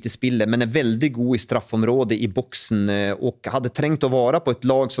väldigt lite i spillet, men är väldigt god i straffområde i boxen, och hade trängt att vara på ett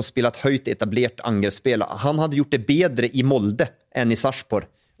lag som spelat höjt etablerat angreppsspel. Han hade gjort det bättre i Molde än i Sarpsborg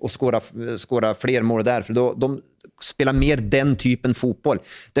och skåra fler mål där, för då de spelar mer den typen fotboll.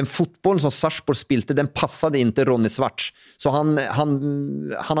 Den fotboll som Sarpsborg spilte, den passade inte Ronny Svarts. Så han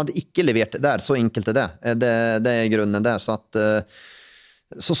hade inte levererat där, så enkelt är det. Det är grunden där, så att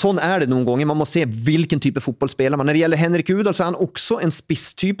Så sånn det noen ganger. Man må se hvilken type fotball spelar man. När det gäller Henrik Udal så han också en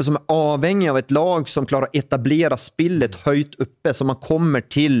spisstype som avhängig av ett lag som klarar att etablera spillet höjt uppe så man kommer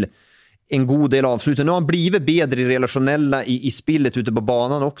till en god del avslut. Nu har han blivit bedre i relationella i spillet ute på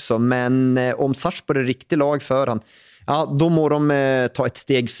banan också, men om Sarpsborg riktig lag för han, ja, då må de ta ett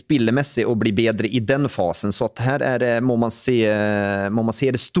steg spillemässigt och bli bedre i den fasen. Så att här må man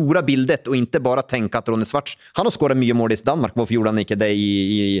se det stora bildet och inte bara tänka att Ronny Svarts, han har skårat mye mål i Danmark, varför gjorde han inte det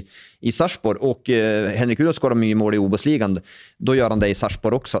i Sarpsborg? Och Henrik Udal skårar mye mål i OBOS-ligan, då gör han det i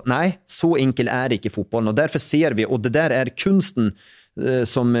Sarpsborg också. Nej, så enkel det inte i fotbollen och därför ser vi, och det där kunsten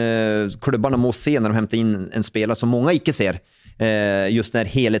som klubbarna må se när de hämtar in en spelare som många inte ser. Just när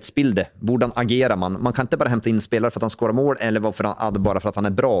helhetsbildet, hvordan agerar man kan inte bara hämta in spelare för att han skårar mål eller bara för att han är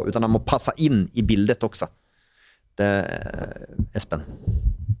bra, utan han må passa in i bildet också. Det Espen.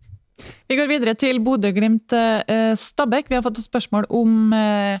 Vi går videre til Bodø/Glimt Stabæk. Vi har fått et spørsmål om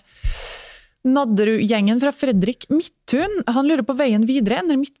Nadderud-gjengen fra Fredrik Midthun. Han lurer på veien videre.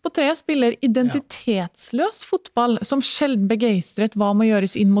 Ender midt på treet, spiller identitetsløs fotball som sjelden begeistret. Hva må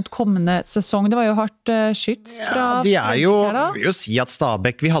gjøres inn mot kommende sesong? Det var jo hardt skyts fra de jo, jeg vil jo si at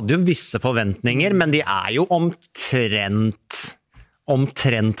Stabæk, vi hadde jo visse forventninger, men de jo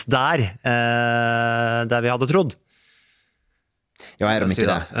omtrent der vi hadde trodd. Ja, de ikke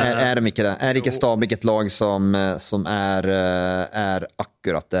det? De ikke det? Ikke Stabæk et lag som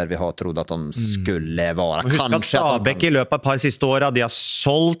akkurat der vi har trodd at de skulle være? Husk at Stabæk i løpet av et par siste årene, de har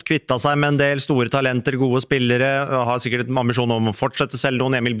solgt, kvittet seg med en del store talenter, gode spillere, og har sikkert en ambisjon om å fortsette selv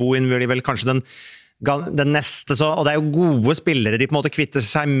noen. Emil Bohin blir vel kanskje den neste, og det jo gode spillere de på en måte kvitter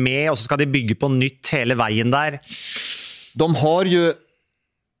seg med, og så skal de bygge på nytt hele veien der. De har jo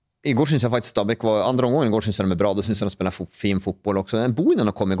igår syns jag faktiskt Stabæk var andra omgången igår syns jag de bra, då syns jag de spelar fin fotboll också. En Boinen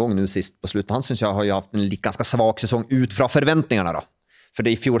har kommit igång nu sist på slutet. Han syns jag har ju haft en ganska svag säsong ut från förväntningarna då. För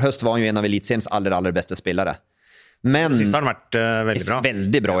det i fjol höst var han ju en av elitseriens allra bästa spelare. Men sista har varit väldigt bra.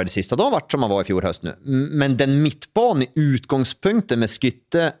 Väldigt bra i det sista. Då har varit som han var i fjol höst nu. Men den mittban i utgångspunkten med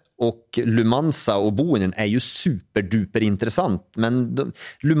Skytte och Lumansa och Boinen ju superduper intressant. Men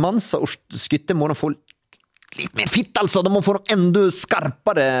Lumansa och Skytte må de få lite mer fitt alltså, de må få ändå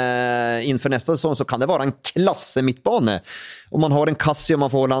skarpare inför nästa säsong, så kan det vara en klasse mittbane. Om man har en Kassi och man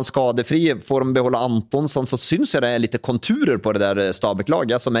får hålla han skadefri, får de behålla Antonsson, så syns jag det lite konturer på det där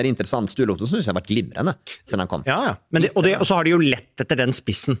Stabæk-laget som intressant. Sture Otto syns jag har varit glimrande sen han kom. Ja. Men och så har de ju lätt efter den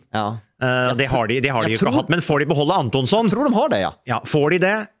spissen. Ja. Det har de ju inte hatt, men får de behålla Antonsson? Jag tror de har det, ja. Ja, får de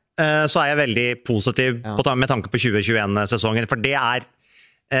det, så jag väldigt positiv med tanke på 2021-säsongen, för det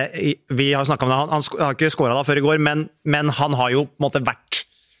vi har snakket om det, han har ikke skåret da før i går, men han har jo på en måte vært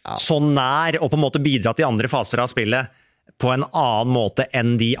så nær og på en måte bidratt i andre faser av spillet på en annen måte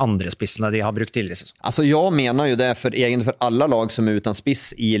enn de andre spissene de har brukt tidligere sesong. Alltså jag menar ju det för alla lag som utan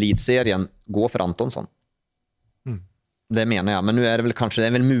spiss i elitserien går för Antonsson. Det menar jag, men nu det väl kanske, det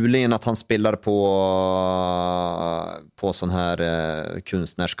väl möjligen att han spelar på sån här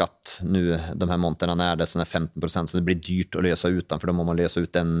konstnärsskatt nu, de här monterna det sån här 15%, så det blir dyrt att lösa ut den, för då må man lösa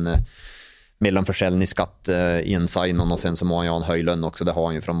ut en mellanförsäljningsskatt i en sign-on, och sen så må han ju ha en höjlön också, det har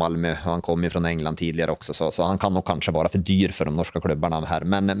han ju från Malmö, han kom ju från England tidigare också, så han kan nog kanske vara för dyr för de norska klubbarna här,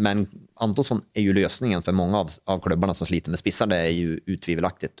 men Antonsson ju lösningen för många av klubbarna som sliter med spissar, det ju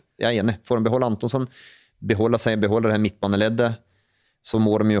utvivelaktigt. Jag enig, får de behålla Antonsson, behålla det här mittbaneleddet, så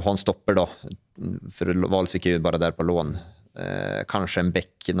må de ju ha en stopper då, för Valsvik ju bara där på lån. Kanske en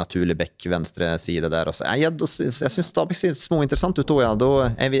naturlig bäck vänstra sida där, och så jag syns Stabæk ser småintressant ut då,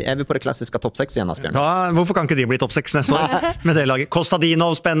 då vi på det klassiska topp 6 igen, Asbjørn. Ja, hvorfor kan ikke de bli topp 6 nästa år med det laget?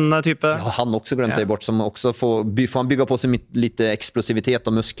 Kostadinov, spännande type. Ja, han också glömt det bort, som också får han bygga på sig lite explosivitet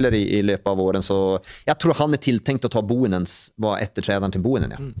och muskler i löpet av åren, så jag tror han tilltänkt att ta Boinens, var efterträdaren till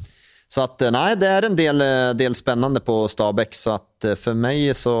Boinen, ja. Så att nej, det en del spännande på Stabæk, så att för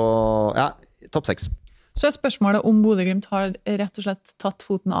mig så ja, topp 6. Så spørsmålet om Bodø/Glimt har rett og slett tatt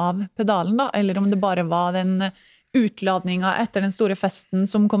foten av pedalen da, eller om det bare var den utladningen etter den store festen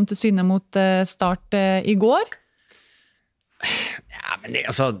som kom til syne mot start i går? Ja, men det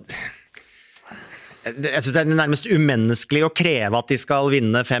jeg synes det nærmest umenneskelig å kreve at de skal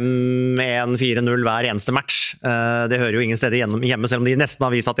vinne 5-1, 4-0 hver eneste match. Det hører jo ingen steder hjemme, selv om de nesten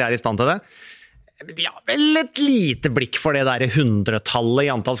har vist at de i stand til det. Men de har vel et lite blikk for det der 100-tallet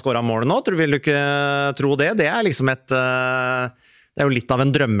i antall skåret mål nå, vil du ikke tro det? Det liksom det jo litt av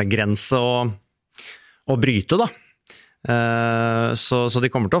en drømmegrense å bryte da. Så de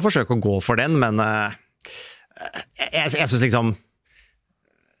kommer til å forsøke å gå for den, men jeg synes liksom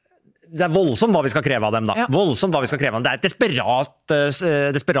det voldsomt hva vi skal kreve av dem da. Ja. Voldsomt hva vi skal kreve av dem. Det et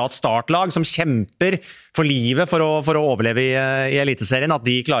desperat startlag som kjemper for livet for å overleve i Eliteserien, at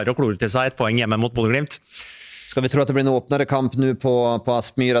de klarer å klore til seg et poeng hjemme mot Bodø/Glimt. Skal vi tro at det blir en åpnere kamp nu på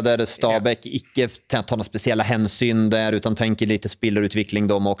Aspmyra der Stabæk ikke tar noen spesielle hensyn der, utan tenker lite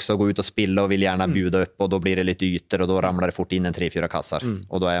spillerutvikling, de også går ut og spiller og vil gjerne bjuda upp, og da blir det litt yter, og da ramler det fort inn en 3-4 kassar,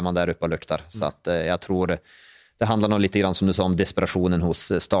 og da man der oppe og lukter. Så at jeg tror det handler nog lite grann som du sa om desperasjonen hos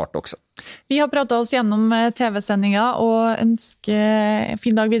Start også. Vi har pratet oss gjennom TV-sendinga og ønsker en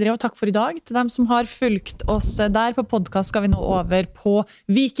fin dag videre, og takk for i dag. Til dem som har fulgt oss der på podcast skal vi nå over på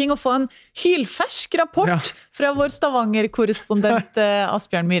Viking og få en hylfersk rapport fra vår Stavanger-korrespondent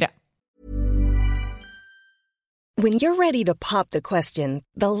Asbjørn Myhre. When you're ready to pop the question,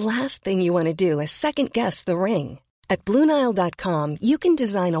 the last thing you want to do is second guess the ring. At BlueNile.com, you can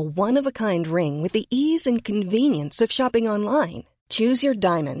design a one-of-a-kind ring with the ease and convenience of shopping online. Choose your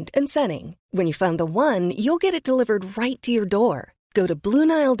diamond and setting. When you find the one, you'll get it delivered right to your door. Go to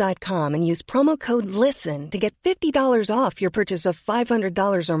BlueNile.com and use promo code LISTEN to get $50 off your purchase of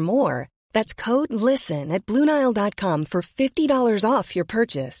 $500 or more. That's code LISTEN at BlueNile.com for $50 off your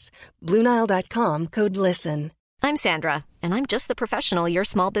purchase. BlueNile.com, code LISTEN. I'm Sandra, and I'm just the professional your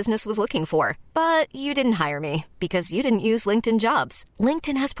small business was looking for. But you didn't hire me because you didn't use LinkedIn Jobs.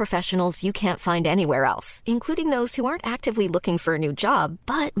 LinkedIn has professionals you can't find anywhere else, including those who aren't actively looking for a new job,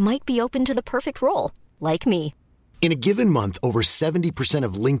 but might be open to the perfect role, like me. In a given month, over 70%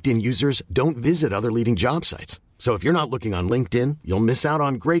 of LinkedIn users don't visit other leading job sites. So if you're not looking on LinkedIn, you'll miss out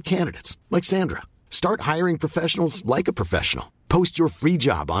on great candidates like Sandra. Start hiring professionals like a professional. Post your free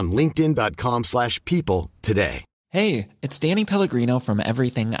job on linkedin.com/people today. Hey, it's Danny Pellegrino from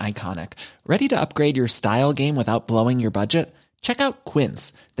Everything Iconic. Ready to upgrade your style game without blowing your budget? Check out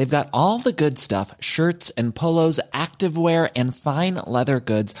Quince. They've got all the good stuff, shirts and polos, activewear, and fine leather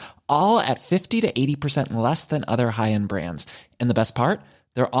goods, all at 50 to 80% less than other high-end brands. And the best part?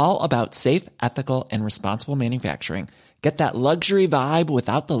 They're all about safe, ethical, and responsible manufacturing. Get that luxury vibe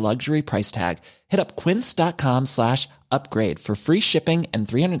without the luxury price tag. Hit up quince.com/upgrade for free shipping and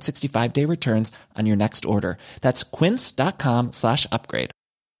 365-day returns on your next order. That's quince.com/upgrade.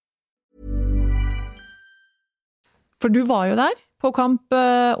 For du var jo der på kamp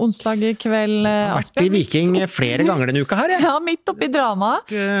onsdag kveld, Jeg har vært i Viking flere ganger denne uka her. Ja, midt oppi dramaet.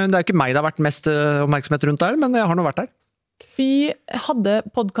 Det ikke meg det har vært mest oppmerksomhet rundt der, men jeg har nå vært der. Vi hadde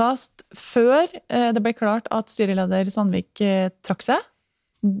podcast før det ble klart at styreleder Sandvik trakk seg.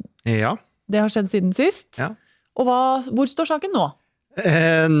 Ja. Det har skjedd siden sist. Ja. Og hvor står saken nå?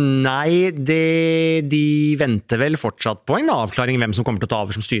 Nei, de venter vel fortsatt på en avklaring hvem som kommer til å ta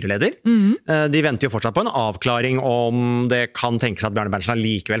over som styreleder. De venter jo fortsatt på en avklaring om det kan tenkes at Bjarne Berntsen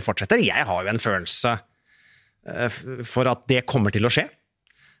likevel fortsetter. Jeg har jo en følelse for at det kommer til å skje.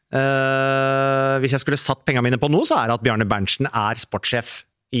 Hvis jeg skulle satt pengene mine på noe, så det at Bjarne Berntsen sportssjef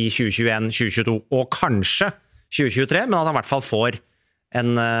i 2021, 2022 og kanskje 2023, men at han I hvert fall får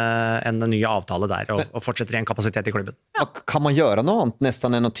en ny avtale der og fortsetter I en kapasitet I klubben. Ja. Kan man gjøre noe annet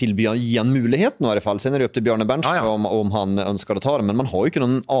nesten enn å tilby gi en mulighet nå I hvert fall? Sen det opp til Bjarne Berntsen om han ønsker å ta det, men man har jo ikke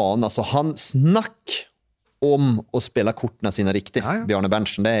noen annen. Altså, han snakk om å spille kortene sine riktig. Bjarne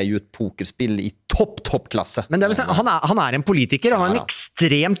Berntsen, det jo et pokerspill I topp-klasse. Men det vil si, han en politiker, han en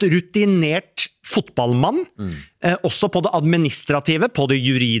ekstremt rutinert fotballmann, også på det administrative, på det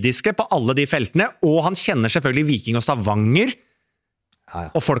juridiske, på alle de feltene, og han kjenner selvfølgelig Viking og Stavanger,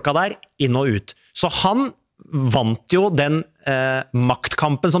 og folka der, inn og ut. Så han vant jo den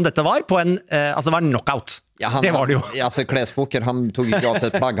maktkampen som dette var, på altså det var knockout. Det var det jo. Altså, klespoker, han tog ikke av seg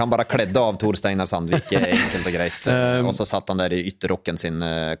et plagg, han bare kledde av Tor Steinar Sandvik, enkelt og greit. Og så satt han der I ytterrocken sin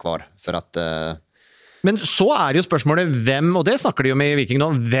kvar, for at... Men så det jo spørsmålet hvem, og det snakker de jo med I Viking nå,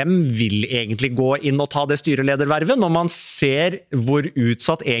 hvem vil egentlig gå inn og ta det styreledervervet, når man ser hvor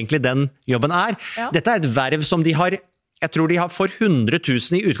utsatt egentlig den jobben Ja. Dette et verv som de har, jeg tror de har for 100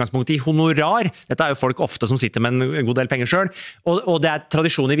 000 I utgangspunktet I honorar. Dette jo folk ofte som sitter med en god del penger selv, og det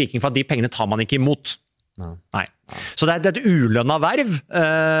tradisjon I Viking for at de pengene tar man ikke imot. Nei. Så det et ulønnet verv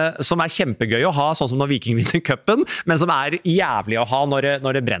som kjempegøy å ha, sånn som når Viking vinner cupen, men som jævlig å ha når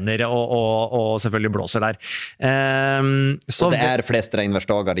det brenner og selvfølgelig blåser der. Så og det flest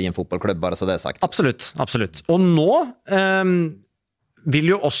regnværsdager I en fotballklubb, bare så det sagt. Absolutt, absolutt. Og nå vil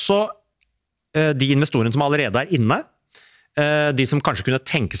jo også de investorene som allerede inne, de som kanskje kunne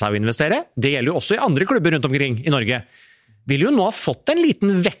tenke seg å investere, det gjelder jo også I andre klubber rundt omkring I Norge, vil jo nå ha fått en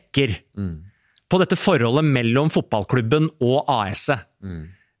liten vekker på dette forholdet mellom fotballklubben og AS-et.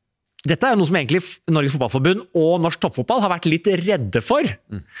 Dette jo noe som egentlig Norges Fotballforbund og Norsk Toppfotball har vært litt redde for.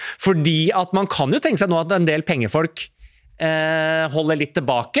 Fordi at man kan jo tenke seg nå at en del pengefolk holder litt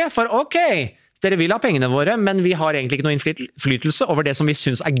tilbake, for ok, dere vil ha pengene våre, men vi har egentlig ikke noe innflytelse over det som vi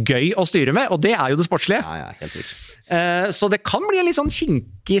synes gøy å styre med, og det jo det sportslige. Ja, helt riktig. Så det kan bli en litt sånn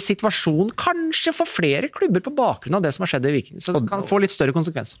kinkig situasjon, kanskje for flere klubber på bakgrunn av det som har skjedd i Viking, så det kan få litt større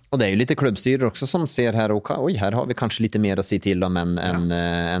konsekvenser. Och det är ju lite klubbstyrer också som ser här och oj, här har vi kanske lite mer att se till om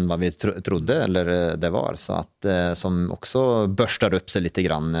än vad vi trodde eller det var, så att som också borstar upp sig lite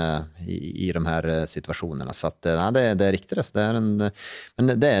grann i de här situationerna, så att nej, det är riktigt, men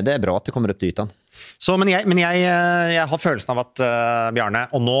det är bra att det kommer upp till ytan. Så, men jeg har følelsen av at Bjarne,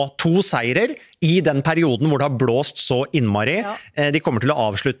 og nå 2 seirer i den perioden hvor det har blåst så innmari, de kommer til å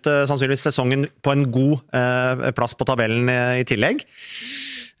avslutte sannsynligvis sesongen på en god plass på tabellen i tillegg.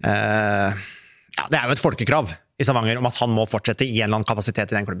 Det jo et folkekrav i Stavanger om at han må fortsette i en eller annen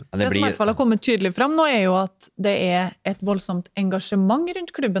kapasitet i den klubben. Det som i hvert fall har kommet tydelig frem nå jo at det et voldsomt engasjement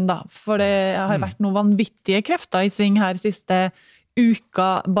rundt klubben da, for det har vært noen vanvittige krefter i sving her siste uka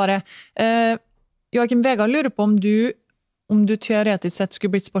bare. Joakim Vegard lurer på om du teoretisk sett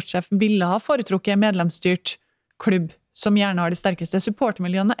skulle blitt sportssjef, ville ha foretrukket medlemsstyrt klubb som gjerne har de sterkeste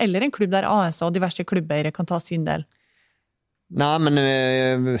supportermiljøene, eller en klubb der AS og diverse klubbeiere kan ta sin del? Nej, men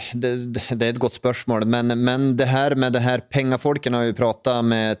det ett gott spörsmål, men det här med det här pengafolken har ju pratat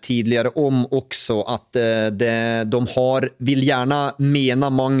med tidigare om också, att de vill gärna mena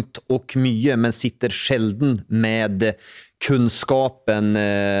mångt och mycket, men sitter sällan med kunskapen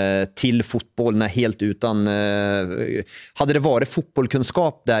till fotbollen helt utan hade det varit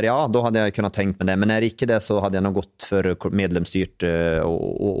fotbollkunskap där, ja, då hade jag kunnat tänkt med det, men när inte det så hade jag nog gått för medlemsstyrt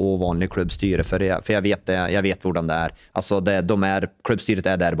och vanlig klubbstyre, för jag vet hur det är. Alltså klubbstyret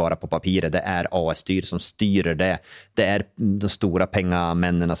där bara på papiret, det AS-styr som styrer det. Det de stora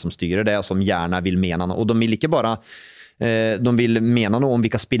pengamännen som styrer det och som gärna vill mena något, och de vill inte bara de vill mena något om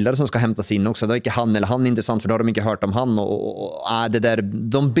vilka spelare som ska hämtas in också. Det inte han eller han intressant, för då har de inte hört om han, och det där,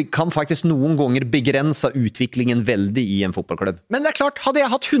 de kan faktiskt någon gånger begränsa utvecklingen väldigt i en fotbollsklubb. Men det klart, hade jag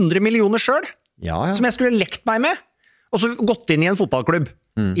haft 100 miljoner själv som jag skulle lekt mig med, och så gått in i en fotbollsklubb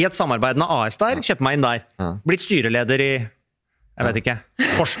i ett samarbete med AS där, köpt mig in där, blivit styreleder i jeg vet ikke,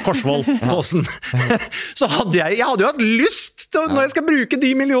 Korsvoll, Tåsen. Så jeg hadde jo hatt lyst til, når jeg skal bruke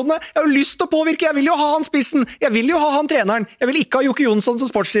de millionene, jeg har jo lyst til å påvirke, jeg vil jo ha han spissen, jeg vil jo ha han treneren, jeg vil ikke ha Jokke Jonsson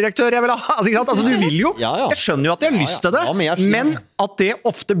som sportsdirektør, jeg vil ha, altså du vil jo, jeg skjønner jo at jeg har lyst til det, men at det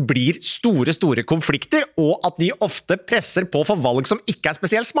ofte blir store konflikter, og at de ofte presser på for valg som ikke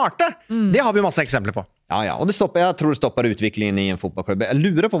spesielt smarte, det har vi masse eksempler på. Ja, och jag tror det stoppar utvecklingen i en fotbollsklubb. Jag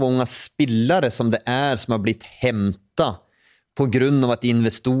lurar på hur många spelare som det som har blivit hämta på grund av att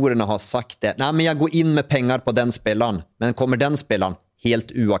investorerna har sagt det. Nej, men jag går in med pengar på den spelaren. Men kommer den spelaren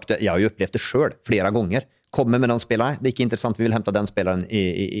helt oaktuell? Jag har ju upplevt det själv flera gånger. Kommer med de spelarna. Det är inte intressant. Vi vill hämta den spelaren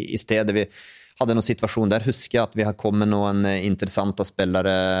i stedet. Vi hade någon situation där. Huskar jag att vi har kommit någon intressanta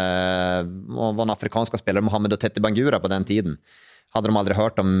spelare. Var en afrikanska spelare. Mohamed och Tete Bangura på den tiden. Hade de aldrig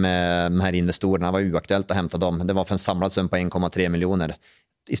hört om de här investorerna. Det var oaktuellt att hämta dem. Det var för en samlad sum på 1,3 miljoner.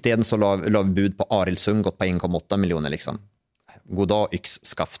 Istället så la vi bud på Arild Sundgård på 1,8 miljoner liksom. Goddag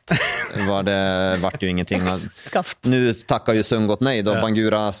yxskaft. Vart ju ingenting. Nu tackar ju Sundgård nej då.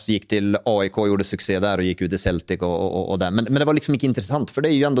 Bangura gick till AIK och gjorde succé där och gick ut i Celtic och där. Men det var liksom inte intressant, för det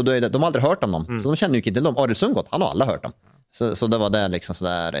är ju ändå, de har aldrig hört om dem. Så de känner ju inte till dem. Arild Sundgård, han har alla hört om. Så det var där liksom så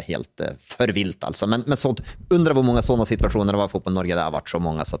där helt förvilt alltså. Men så undrar hur många sådana situationer det var fotboll Norge, det har varit så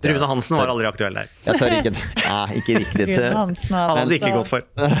många så att Rune Hansen var aldrig aktuell där. Jag tar inte inte riktigt. Han hade inte gått för.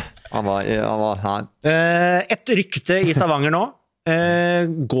 Han var ett rykte i Stavanger nå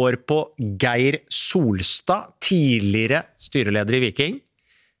går på Geir Solstad, tidligere styreleder i Viking,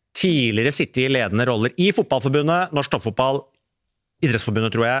 tidligere sittet i ledende roller i fotballforbundet, Norsk Toppfotball,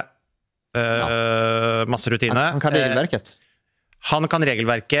 Idrettsforbundet tror jeg, masse rutine. Han kan regelverket. Han kan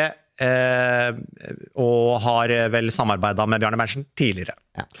regelverket og har vel samarbeidet med Bjarne Berntsen tidligere.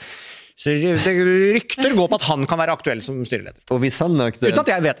 Ja. Så det rykter går på att han kan vara aktuell som styreleder. Och hvis han är aktuell, utan att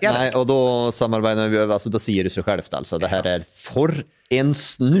jag vet. Nej, och då samarbetar vi, alltså då säger det sig självt alltså. Det här är för en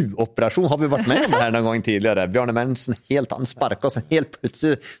snu-operation. Har vi varit med om det här någon gång tidigare? Bjarne Berntsen helt han sparkar och sen helt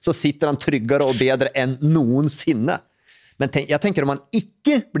plötsligt så sitter han tryggare och bättre än någonsin. Men jag tänker om man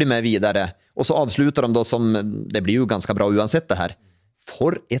inte blir med vidare och så avslutar de då som, det blir ju ganska bra oavsett det här.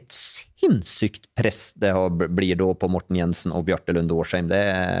 For ett sinnssykt press det blir då på Morten Jensen och Bjartelund Årsheim.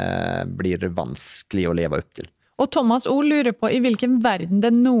 Det blir vanskelig å leve upp till. Og Thomas O lurer på i hvilken verden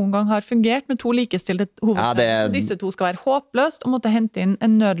det noen gang har fungert med to likestilte hovedsteder. Så disse to skal være håpløst og måtte hente inn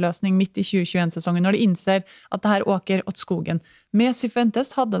en nødløsning midt i 2021-sesongen når de innser at det her åker åt skogen. Med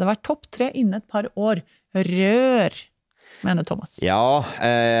Cifuentes hadde det vært topp 3 innen et par år. Rør! mener Thomas. Ja,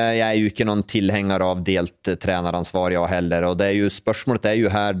 jeg jo ikke noen tilhenger av delt tränaransvar jag heller, og det jo spørsmålet jo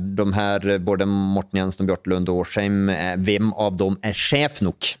her, de her, både Morten Jensen og Bjarte Lund Årsheim, hvem av dem sjef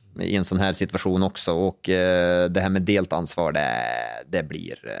nok i en sån här situation också, och det här med delt ansvar, det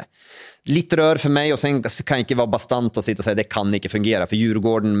blir lite rör för mig, och sen kan jag inte vara bastant och sitta och säga det kan inte fungera, för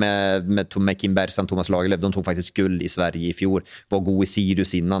Djurgården med Kim Bergstrand, Thomas Lagerlöf, de tog faktiskt guld i Sverige i fjol, var god i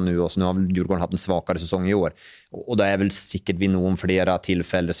Sirius innan nu, och så nu har Djurgården haft en svagare säsong i år, och det är väl säkert vid någon flera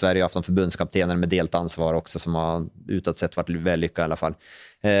tillfällen Sverige har haft en förbundskaptener med delt ansvar också, som har utåt sett varit väl lyckat i alla fall.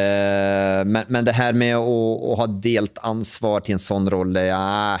 Men det här med att ha delt ansvar till en sån roll,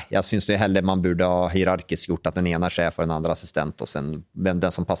 jag syns det heller man borde ha hierarkiskt gjort att den ena chef och den andra assistent, och sen vem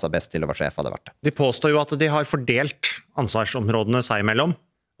den som passar bäst till att vara chef hade varit. De påstår jo at de har fordelt ansvarsområdene seg imellom,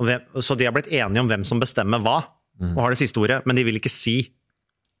 så de har blitt enige om hvem som bestemmer hva, og har det siste ordet, men de vil ikke si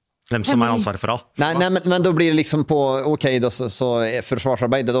hvem som ansvar for alt. Nej, men då blir det liksom på okej, då så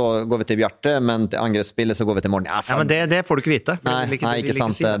försvarsarbete, då går vi till Bjarte, men till angreppsspillet så går vi till Morten. Ja, men det får du ikke vite. Nej, ikke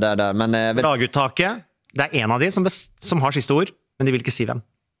sant si där. Men laguttaket, det en av de som har siste ord, men de vil ikke si hvem.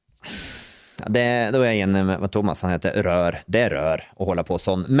 Ja, då är jag enig med Thomas, han heter rör. Det rör att hålla på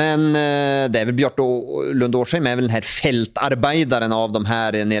sån. Men det är väl Bjarte Lund Årsheim är väl den här fältarbetaren av de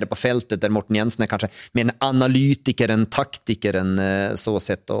här nere på fältet, där Morten Jensen är kanske mer en analytiker än taktiker än så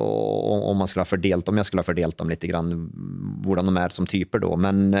sett, och om jag skulle ha fördelt dem lite grann hvordan de är som typer då.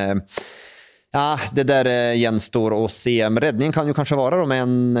 Men ja, det där gjenstår att se. Men räddningen kan ju kanske vara då med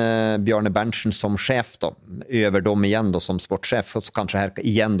en Bjarne Berntsen som chef då, över dem igen då som sportchef, och så kanske här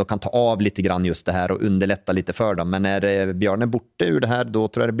igen då kan ta av lite grann just det här och underlätta lite för dem. Men när Bjarne borte ur det här, då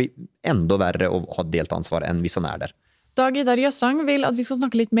tror jag det blir ändå värre att ha delt ansvar än hvis han är där. Dag Idar Jøssang vil at vi skal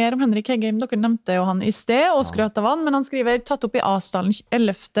snakke litt mer om Henrik Heggheim. Dere nevnte jo han i sted og skrøt av han, men han skriver tatt opp i Asdalen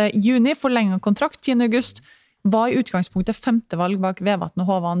 11. juni, forlenget kontrakt 10. august. Var i utgangspunktet 5. valg bak Vevatn og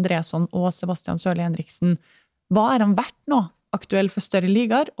Håvard Andresson og Sebastian Sørli Henriksen. Hva han verdt nå? Aktuell for større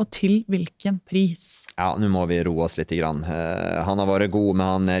ligaer, og til hvilken pris? Ja, nu må vi roa oss lite grann. Han har varit god, men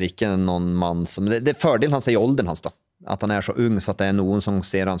han är inte någon man som... Det är fördel han säger i åldern hans då. Att han är så ung så att det är någon som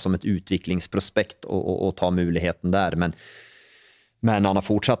ser han som ett utvecklingsprospekt och tar möjligheten där. Men han har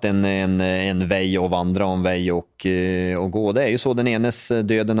fortsatt en väg och vandra och en väg och gå. Det är ju så, den enes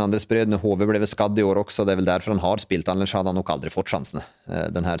död, den andres bröd. Nu HV blev skadd i år också. Det är väl därför han har spilt. Annars hade han nog aldrig fått chansen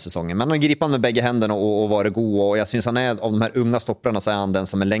den här säsongen. Men han griper han med bägge händerna och varit god. Och jag syns han är, av de här unga stopparna, så är han den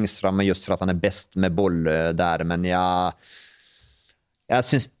som är längst framme just för att han är bäst med boll där. Men jag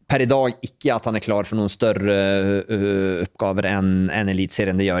syns per idag ikke at han er klar for noen større oppgaver enn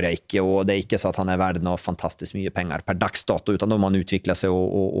elitserien, det gjør jeg ikke, og det er ikke så at han er verden av fantastisk mye penger per dagsdato, utan da må han utvikle seg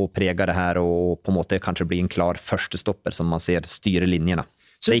og prege det her, og på en måte kanskje bli en klar første stopper som man ser styre linjerna.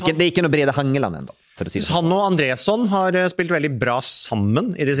 Det er ikke noe brede hangeland enda. Han og Andresson har spilt veldig bra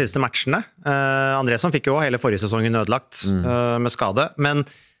sammen i de siste matchene. Andresson fikk jo hele forrige sesongen nødlagt med skade, men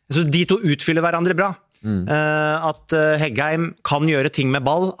så de to utfyller hverandre bra. At Heggheim kan gjøre ting med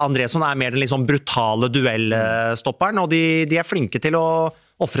ball. Andresson er mer den liksom brutale duellstopperen, og de er flinke til å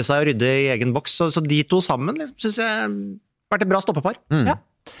offre seg og rydde i egen boks, så de to sammen liksom, synes jeg har vært et bra stoppepar. Ja.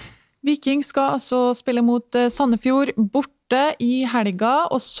 Viking skal altså spille mot Sandefjord borte i helga,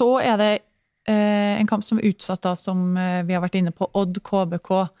 og så er det en kamp som er utsatt da, som vi har vært inne på, Odd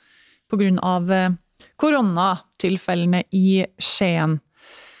KBK, på grunn av koronatilfellene i Skien.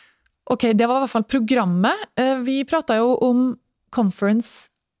 Ok, det var i hvert fall programmet. Vi pratet jo om Conference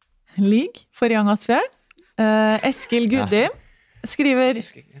League forrige gang, Asfjell. Eskil Gudi skriver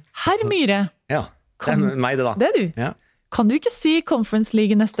Herr Myhre. Ja, det er meg det da. Det er du. Ja. Kan du ikke si Conference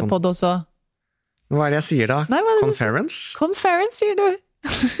League i neste podd også? Hva er det jeg sier da? Nei, Conference? Conference, sier du.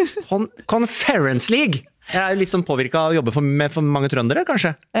 Conference League! Jeg er jo litt sånn påvirket av å jobbe med for mange trøndere,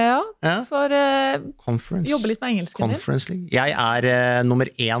 kanskje. Ja, for jobbe litt med engelsk. Conference League. Jeg er nummer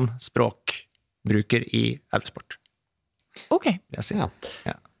 1 språkbruker i Eurosport. Ok. Jeg sier.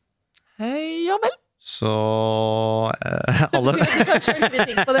 Ja. Ja vel. Så alle... Du kanskje litt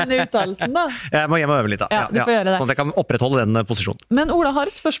ting på denne uttalelsen da? Jeg må øve litt da. Ja, du får gjøre det. Sånn at jeg kan opprettholde den posisjonen. Men Ola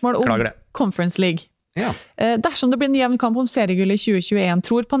har et spørsmål om Conference League. Ja. Dersom det blir en jevn kamp om seriegull i 2021,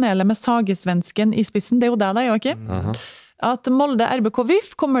 tror panelet med Sagesvensken i spissen, det er jo det da, Joakim, at Molde, RBK, VIF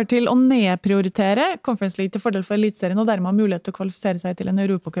kommer til å nedprioritere Conference League til fordel for elitserien, og dermed har mulighet til å kvalifisere seg til en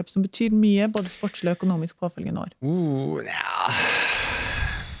Europacup som betyr mye, både sportslig og økonomisk påfølgende år.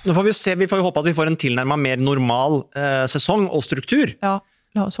 Nå får vi se, vi får jo håpe at vi får en tilnærmet mer normal sesong og struktur la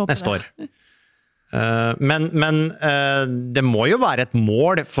oss håpe neste år. Men det må jo være et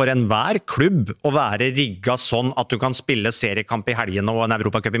mål for enhver klubb å være rigget sånn at du kan spille seriekamp i helgen og en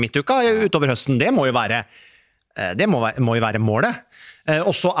Europacup i midtuka utover høsten. Det må jo være Det må jo være målet.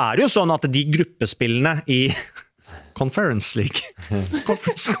 Og så det jo sånn at de gruppespillene i Conference League.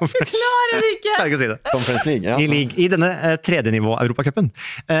 Klarer det ikke! Klarer ikke å si det. Conference League, ja. I denne tredje nivå Europacupen.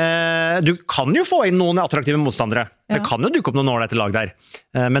 Du kan jo få inn noen attraktive motstandere. Det kan jo dukke opp noen ålreite lag der.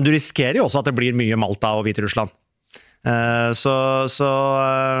 Men du riskerer jo også at det blir mye Malta og Hviterussland. Så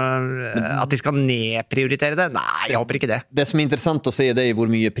at de skal nedprioritere det? Nei, jeg håper ikke det. Det som interessant å se det hvor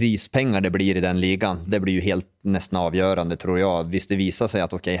mye prispengar det blir i den ligan. Det blir jo helt nesten avgjørende, tror jeg. Hvis det viser seg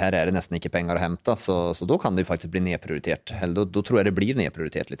at ok, her det nesten ikke penger å hente, så da kan det faktisk bli nedprioritert. Eller da tror jeg det blir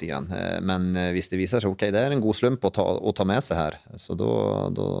nedprioritert litt grann. Men hvis det viser seg ok, det en god slump å ta med seg her, så da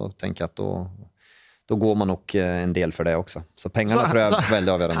tenker jeg at da går man nok en del for det også. Så pengene tror jeg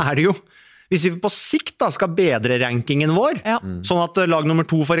veldig avgjørende. Det jo hvis vi på sikt da skal bedre rankingen vår, sånn at lag nummer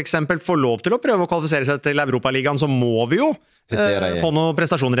 2 for eksempel får lov til å prøve å kvalifisere seg til Europaligaen, så må vi jo få noen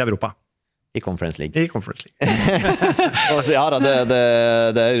prestasjoner i Europa. I Conference League. Ja, det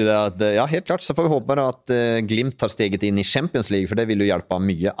jo det at, ja, helt klart så får vi håpe at Glimt tar steget inn i Champions League, for det vil jo hjelpe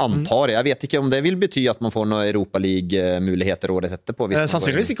mye, antar jeg. Jeg vet ikke om det vil bety at man får noen Europa League-muligheter året etterpå.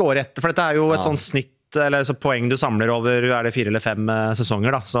 Sannsynligvis ikke året etter, for dette jo et sånn snitt eller så poeng du samler over, det 4 eller 5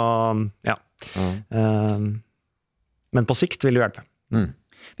 sesonger da, så ja. Men på sikt vil det hjelpe.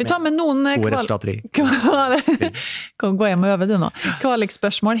 Vi tar med noen kan gå hjem og øve det nå.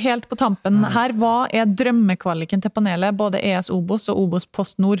 Kvalikspørsmål helt på tampen her. Hva drømmekvaliken til panelet, både ES Obos og Obos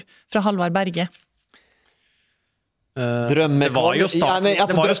Post Nord fra Halvard Berge? Det var jo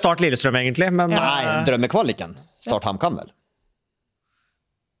Start Lillestrøm egentlig, men nei, drømmekvaliken Start HamKam vel?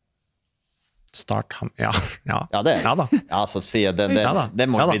 Start ham, ja det ja da. Ja, så se det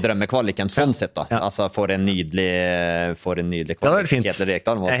må bli drømmekvaliken sånn sett da. Altså for en nydelig kvalik.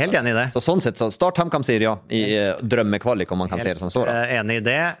 Jeg helt enig i det. Så sånn sett så Start HamKam sier ja i drømmekvalik om man kan se det sånn så da. Enig i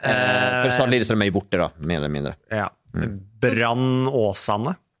det. For Start Lillestrøm jo borte da, mer eller mindre. Ja. Brann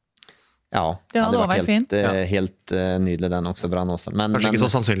Åsane. Ja, det hadde vært helt nydelig den også, Brann Åsane. Kanskje ikke så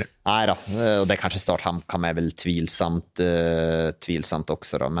sannsynlig. Nei da, og det kanskje Start HamKam vel tvilsomt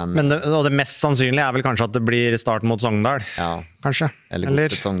også da. Men det mest sannsynlige vel kanskje at det blir Start mot Sogndal. Ja, kanskje. Eller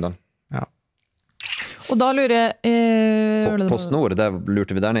Godset Sogndal. Ja. Og da lurer på Post Nord, der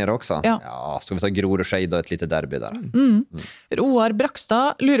lurte vi der nede også. Ja, skal vi ta Grorud Skeid og et lite derby der. Roar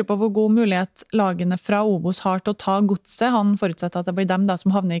Brakstad lurer på hvor god mulighet lagene fra Obos har til å ta godset. Han forutsetter at det blir dem da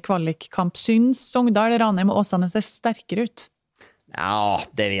som havner i kvalikkamp. Syns Sogndal, Ranheim og Åsane ser sterkere ut? Ja,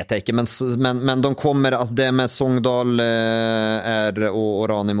 det vet jeg ikke, men de kommer att det med Sogndal och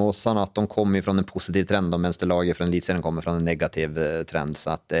Ranheim och Åsane att de kommer från en positiv trend medan det laget från elitserien kommer från en negativ trend så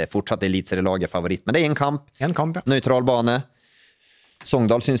att fortsatt elitserielaget favorit, men det en kamp ja. Neutral bane.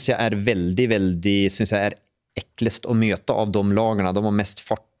 Sogndal syns jag väldigt syns jag äcklest att möta av de lagarna. De har mest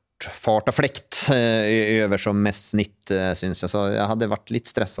fart og flekt over som mest snitt, synes jeg. Så jeg hadde vært litt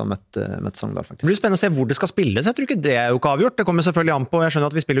stresset og møtt Sogndal, faktisk. Det blir spennende å se hvor det skal spilles. Jeg tror ikke det jo ikke avgjort. Det kommer selvfølgelig an på. Jeg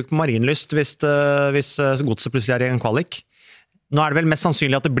skjønner at vi spiller ikke på Marienlyst hvis godset plutselig i en kvalik. Nå det vel mest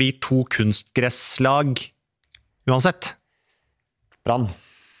sannsynlig at det blir 2 kunstgresslag uansett. Brann.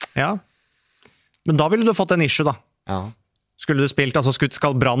 Ja. Men da ville du fått en issue, da. Ja. Skulle du spilt, altså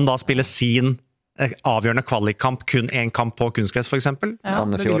skal Brann da spille sin avgjørende kvalikkamp, kun en kamp på kunstgress for eksempel. Ja,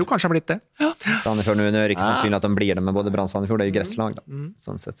 det vil jo kanskje ha blitt det. Ja. Sandefjord nå det ikke sannsynlig at de blir det, men både Brann og Sandefjord jo gresslag da.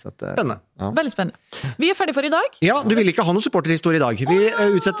 Sånn sett, så spennende. Ja. Veldig spennende. Vi ferdig for i dag. Ja, du vil ikke ha noen supporterhistorie i dag.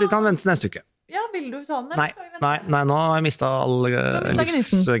 Vi kan vente neste uke. Ja, vil du ta den? Nei, nå har jeg mistet all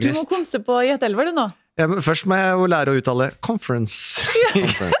livsgnist. Du må konse på Gjetelver du nå. Ja, først må jeg jo lære å uttale conference.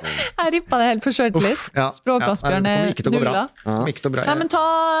 Jeg rippet det helt forsørt litt. Språkasbjørn nulla. Nei, men ta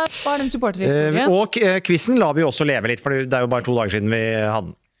bare den supporterhistorien. Og quizen la vi også leve litt, for det jo bare 2 dager siden vi hadde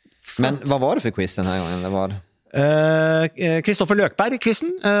den. Men hva var det for quiz denne gangen? Det var... Kristoffer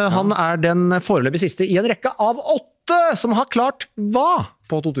Løkberg-quizen. Han den foreløpig siste i en rekke av 8 som har klart hva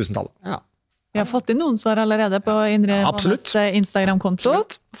på 2000-tallet. Ja. Vi har fått inn noen svar allerede på Indre Vannes Instagram-konto.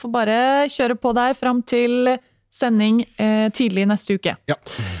 Får bare kjøre på der frem til sending tidlig neste uke. Ja.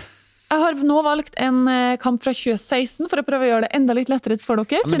 Jeg har nå valgt en kamp fra 2016 for å prøve å gjøre det enda litt lettere for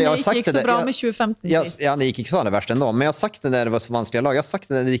dere, siden det gikk ikke så bra med 2015 sist. Ja, det gikk ikke så aller verst enda, men jeg har sagt det var så vanskelig lag. Jeg har sagt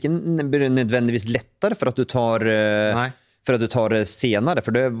det gikk ikke nødvendigvis lettere for at du tar... For at du tar det senere, for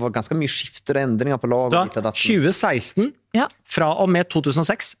det var ganske mye skifter og endringer på lag. Da, 2016, fra og med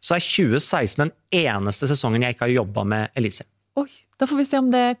 2006, så 2016 den eneste sesongen jeg ikke har jobbet med Elise. Oi, da får vi se om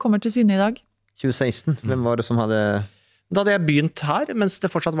det kommer til syne i dag. 2016, hvem var det som hadde... Da hadde jeg begynt her, mens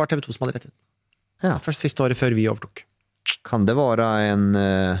det fortsatt var TV2 som hadde rettet. Ja. Først siste året før vi overtok. Kan det være en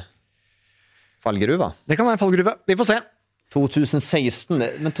fallgruva? Det kan være en fallgruve, vi får se. 2016,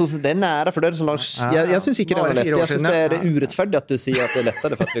 men det nära för det som Lars. Jag syns inte det var lätt. Jag syns det är urättfärdigt att du säger att det är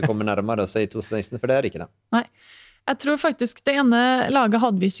lättare för att vi kommer närmare och säger 2016 för det är inte det. Nej. Jeg tror faktisk det ene laget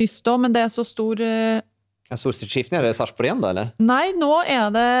hadde vi sist også, men det er så stor... Så skiftning er det Sarpsborg igjen da, eller? Nei, nå er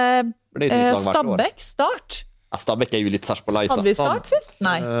det Stabæk Start. Ja, Stabæk er jo litt Sarpsborg light. Hadde vi Start sist?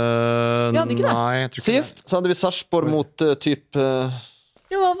 Nei. Vi hadde ikke det. Nei, jeg tror ikke Sist så hadde vi Sarpsborg mot typ...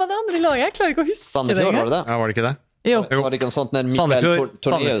 Jo, hva var det andre laget? Jeg klarer ikke å huske Sandefjord, var det det? Ja, var det ikke det? Jo. Var det ikke noe sånt når Mikael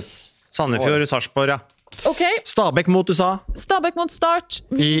Tornéus? Sandefjord, Sarpsborg, ja. Ok. Stabæk mot USA. Stabæk mot Start.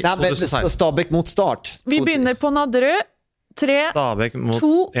 I Nei, 2016. Stabæk mot Start. Vi begynner på Nadderud. 3, Stabæk mot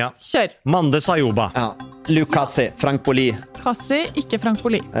 2, ja. kjør. Mande Sayoba. Ja. Lucassi, Frank Poli. Kassi, ikke Frank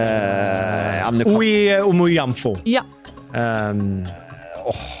Poli. Omuyamfo. Ja.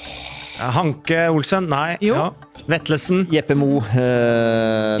 Hanke Olsen, nei. Jo. Ja. Vettlesen. Jeppe Mo,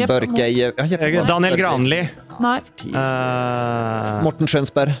 Børke. Jeppe Mo. Daniel Granli. Nei. Morten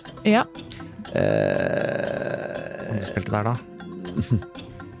Skjønsberg. Ja. Hvem spilte der da?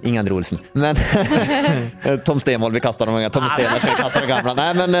 Inga André Olsen. Men Tom Stenvold, vi kastar dem många. Tom Stenvold, vi kastar de gamla.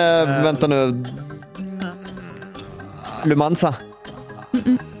 Nej, men vänta nu. Lumansa.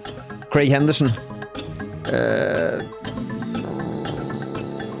 Craig Henderson.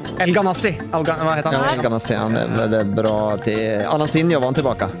 El Ganassi. Hva heter han? Ja, El Ganassi. Han är väldigt bra till... Alan Sinjo var han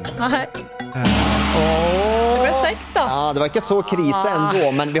tillbaka. Nei. Det ble 6 da. Ja, det var inte så krise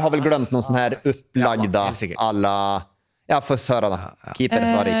ändå, men vi har väl glömt någon sån här upplagda helt sikkert. alla... Ja, får høre da. Keeper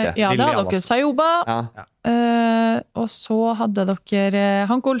var riktig. Ja, det hadde dere Sayoba. Ja. Og så hadde dere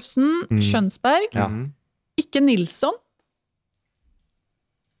Hank Olsen, Skjønsberg. Ja. Ikke Nilsson.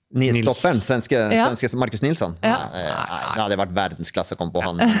 Stopperen, svenske Ja. Marcus Nilsson. Ja. Det hade varit världsklass att komma på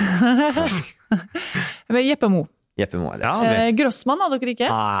han. Jeppe Mo. Jeppe Mo. Ja, Grossmann hadde dere ikke.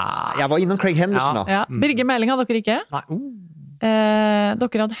 Jag var innom Craig Henderson då. Ja. Birger Meling hadde dere ikke.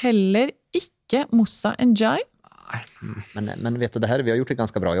 Dere hadde heller ikke Moussa Njai. Men vet du, det här vi har gjort ett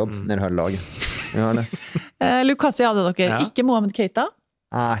ganska bra jobb när det hör lag. Ja, Lukasi hadde dere. Ja. Ikke Mohamed Keita,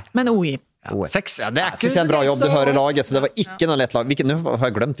 Nej. men OI. 6, ja, det Jag syns en bra jobb, du hör i laget, så det var inte något lätt lag. Nu har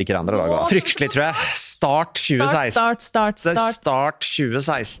jag glömt vilka andra lag var. Fryktelig, tror jeg. Start 2016. Start. Start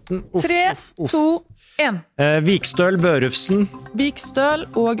 2016. 3, 2, 1. Vikstøl, Børufsen. Vikstøl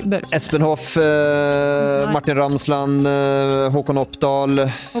og Børufsen. Espenhoff, Martin Ramsland, Håkon Oppdal,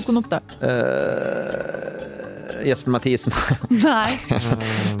 Håkon Oppdal. Jesper Mathisen. Nei.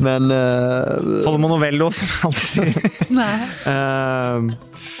 Men Solomon Novello, som han sier. Nei.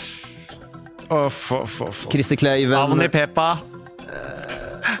 Christer Kleiven. Avni Pepa.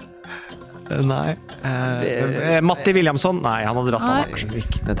 Nei. Matti Williamson. Nei, han hadde dratt han.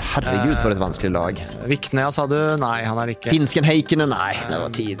 Vikne, herregud for et vanskelig lag. Vikne, sa du? Nei, han er ikke. Finsken Heikkinen, nei. Det var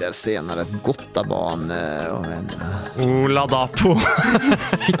tider senere. Gottaban. Ola Dapo.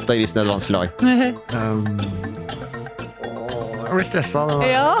 Fytta grisen, et vanskelig lag. Jeg blir stresset.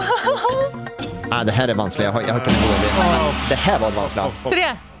 Ja. Nej, det här är vanskligt. Jag har inte en idé. Det här var ett vanskligt lag.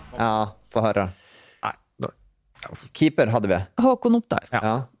 3. Ja, få höra. Nei, Keeper hade vi. Håkon Oppdal.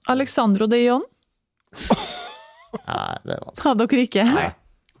 Ja. Alexandro de Jong Nej, det var hadde dere ikke.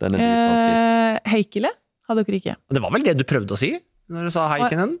 Den är djupvansklig. Heikele hadde dere ikke. det var vel det du prøvde å si når du sa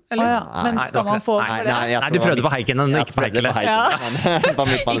Heikkinen? Eller? Ja. Men Nei, skal man få for det? Nei, du prøvde på Heikkinen, ikke på Heikele.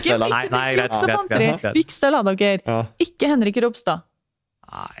 Ikke Ropstad Pantri. Vikstøl hadde dere. Ja. Ikke Henrik Ropstad.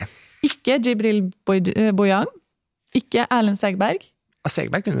 Nei. Ikke Jibril Boyang. Ikke Erlend Segberg.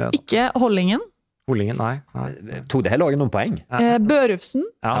 Segberg kunne vi ha. Ikke Hollingen. Hollingen, nei. Tog det här laget någon poäng? Børufsen.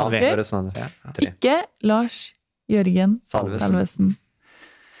 Ja, vi. Var det sånn? Ikke Lars Jørgen Salvesen.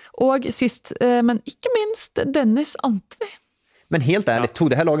 Og sist, men ikke minst Dennis Antvi. Men helt ärligt, tog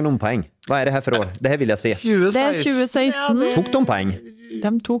det här laget någon poäng? Vad är det här för år? Det här vill jag se. Det er 2016. Tog de poäng?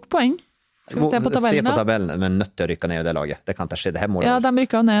 De tok poeng. Skal vi se på tabellen? Se på tabellen, men nødt til å rykke ned i det laget. Det kan ikke skje, det her må Ja, de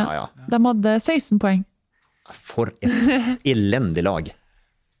rykket ned. Ja. De hadde 16 poeng. For et elendig lag.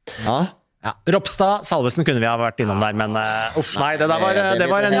 Ja. Ja. Ropstad, Salvesen kunne vi ha vært innom der, men uff, nei, det var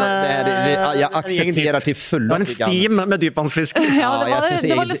en jeg aksepterer til full. Det var en steam med dypvannsfisk. Ja,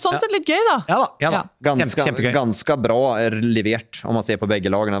 det var litt sånn sett litt gøy da. Ja. Kjempegøy. Ganska bra levert, om man ser på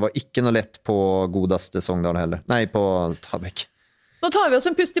begge lagene. Det var ikke noe lett på godeste Sogndal heller. Nei, på Stabæk. Nå tar vi oss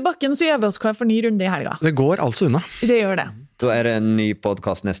en pust i bakken, så gjør vi oss klar for ny runde i helga. Det går altså unna. Det gjør det. Da er det en ny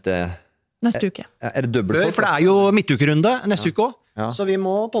podcast neste uke. Er det dobbelt? For det er jo midtukerunde neste uke også. Ja. Så vi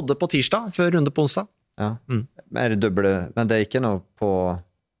må podde på tirsdag, før runde på onsdag. Ja. Er det doble, men det er ikke noe på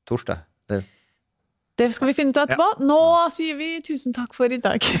torsdag? Det skal vi finne ut etterpå. Nå sier vi tusen takk for i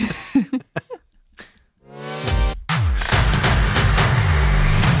dag.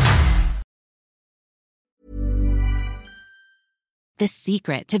 The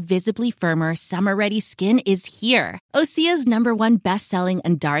secret to visibly firmer, summer-ready skin is here. Osea's #1 best-selling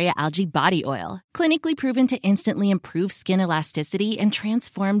Undaria Algae Body Oil. Clinically proven to instantly improve skin elasticity and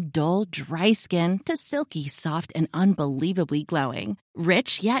transform dull, dry skin to silky, soft, and unbelievably glowing.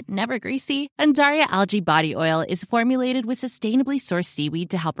 Rich yet never greasy, Undaria Algae Body Oil is formulated with sustainably sourced seaweed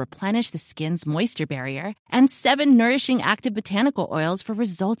to help replenish the skin's moisture barrier, and 7 nourishing active botanical oils for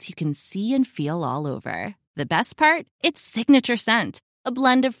results you can see and feel all over. The best part? Its signature scent. A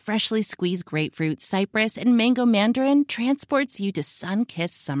blend of freshly squeezed grapefruit, cypress, and mango mandarin transports you to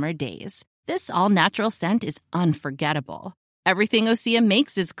sun-kissed summer days. This all-natural scent is unforgettable. Everything Osea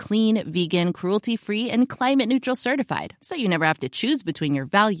makes is clean, vegan, cruelty-free, and climate-neutral certified, so you never have to choose between your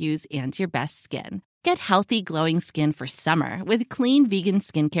values and your best skin. Get healthy, glowing skin for summer with clean, vegan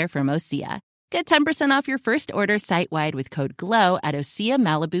skincare from Osea. Get 10% off your first order site-wide with code GLOW at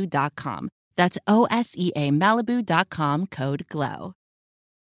OseaMalibu.com. That's OSEAMalibu.com, code GLOW.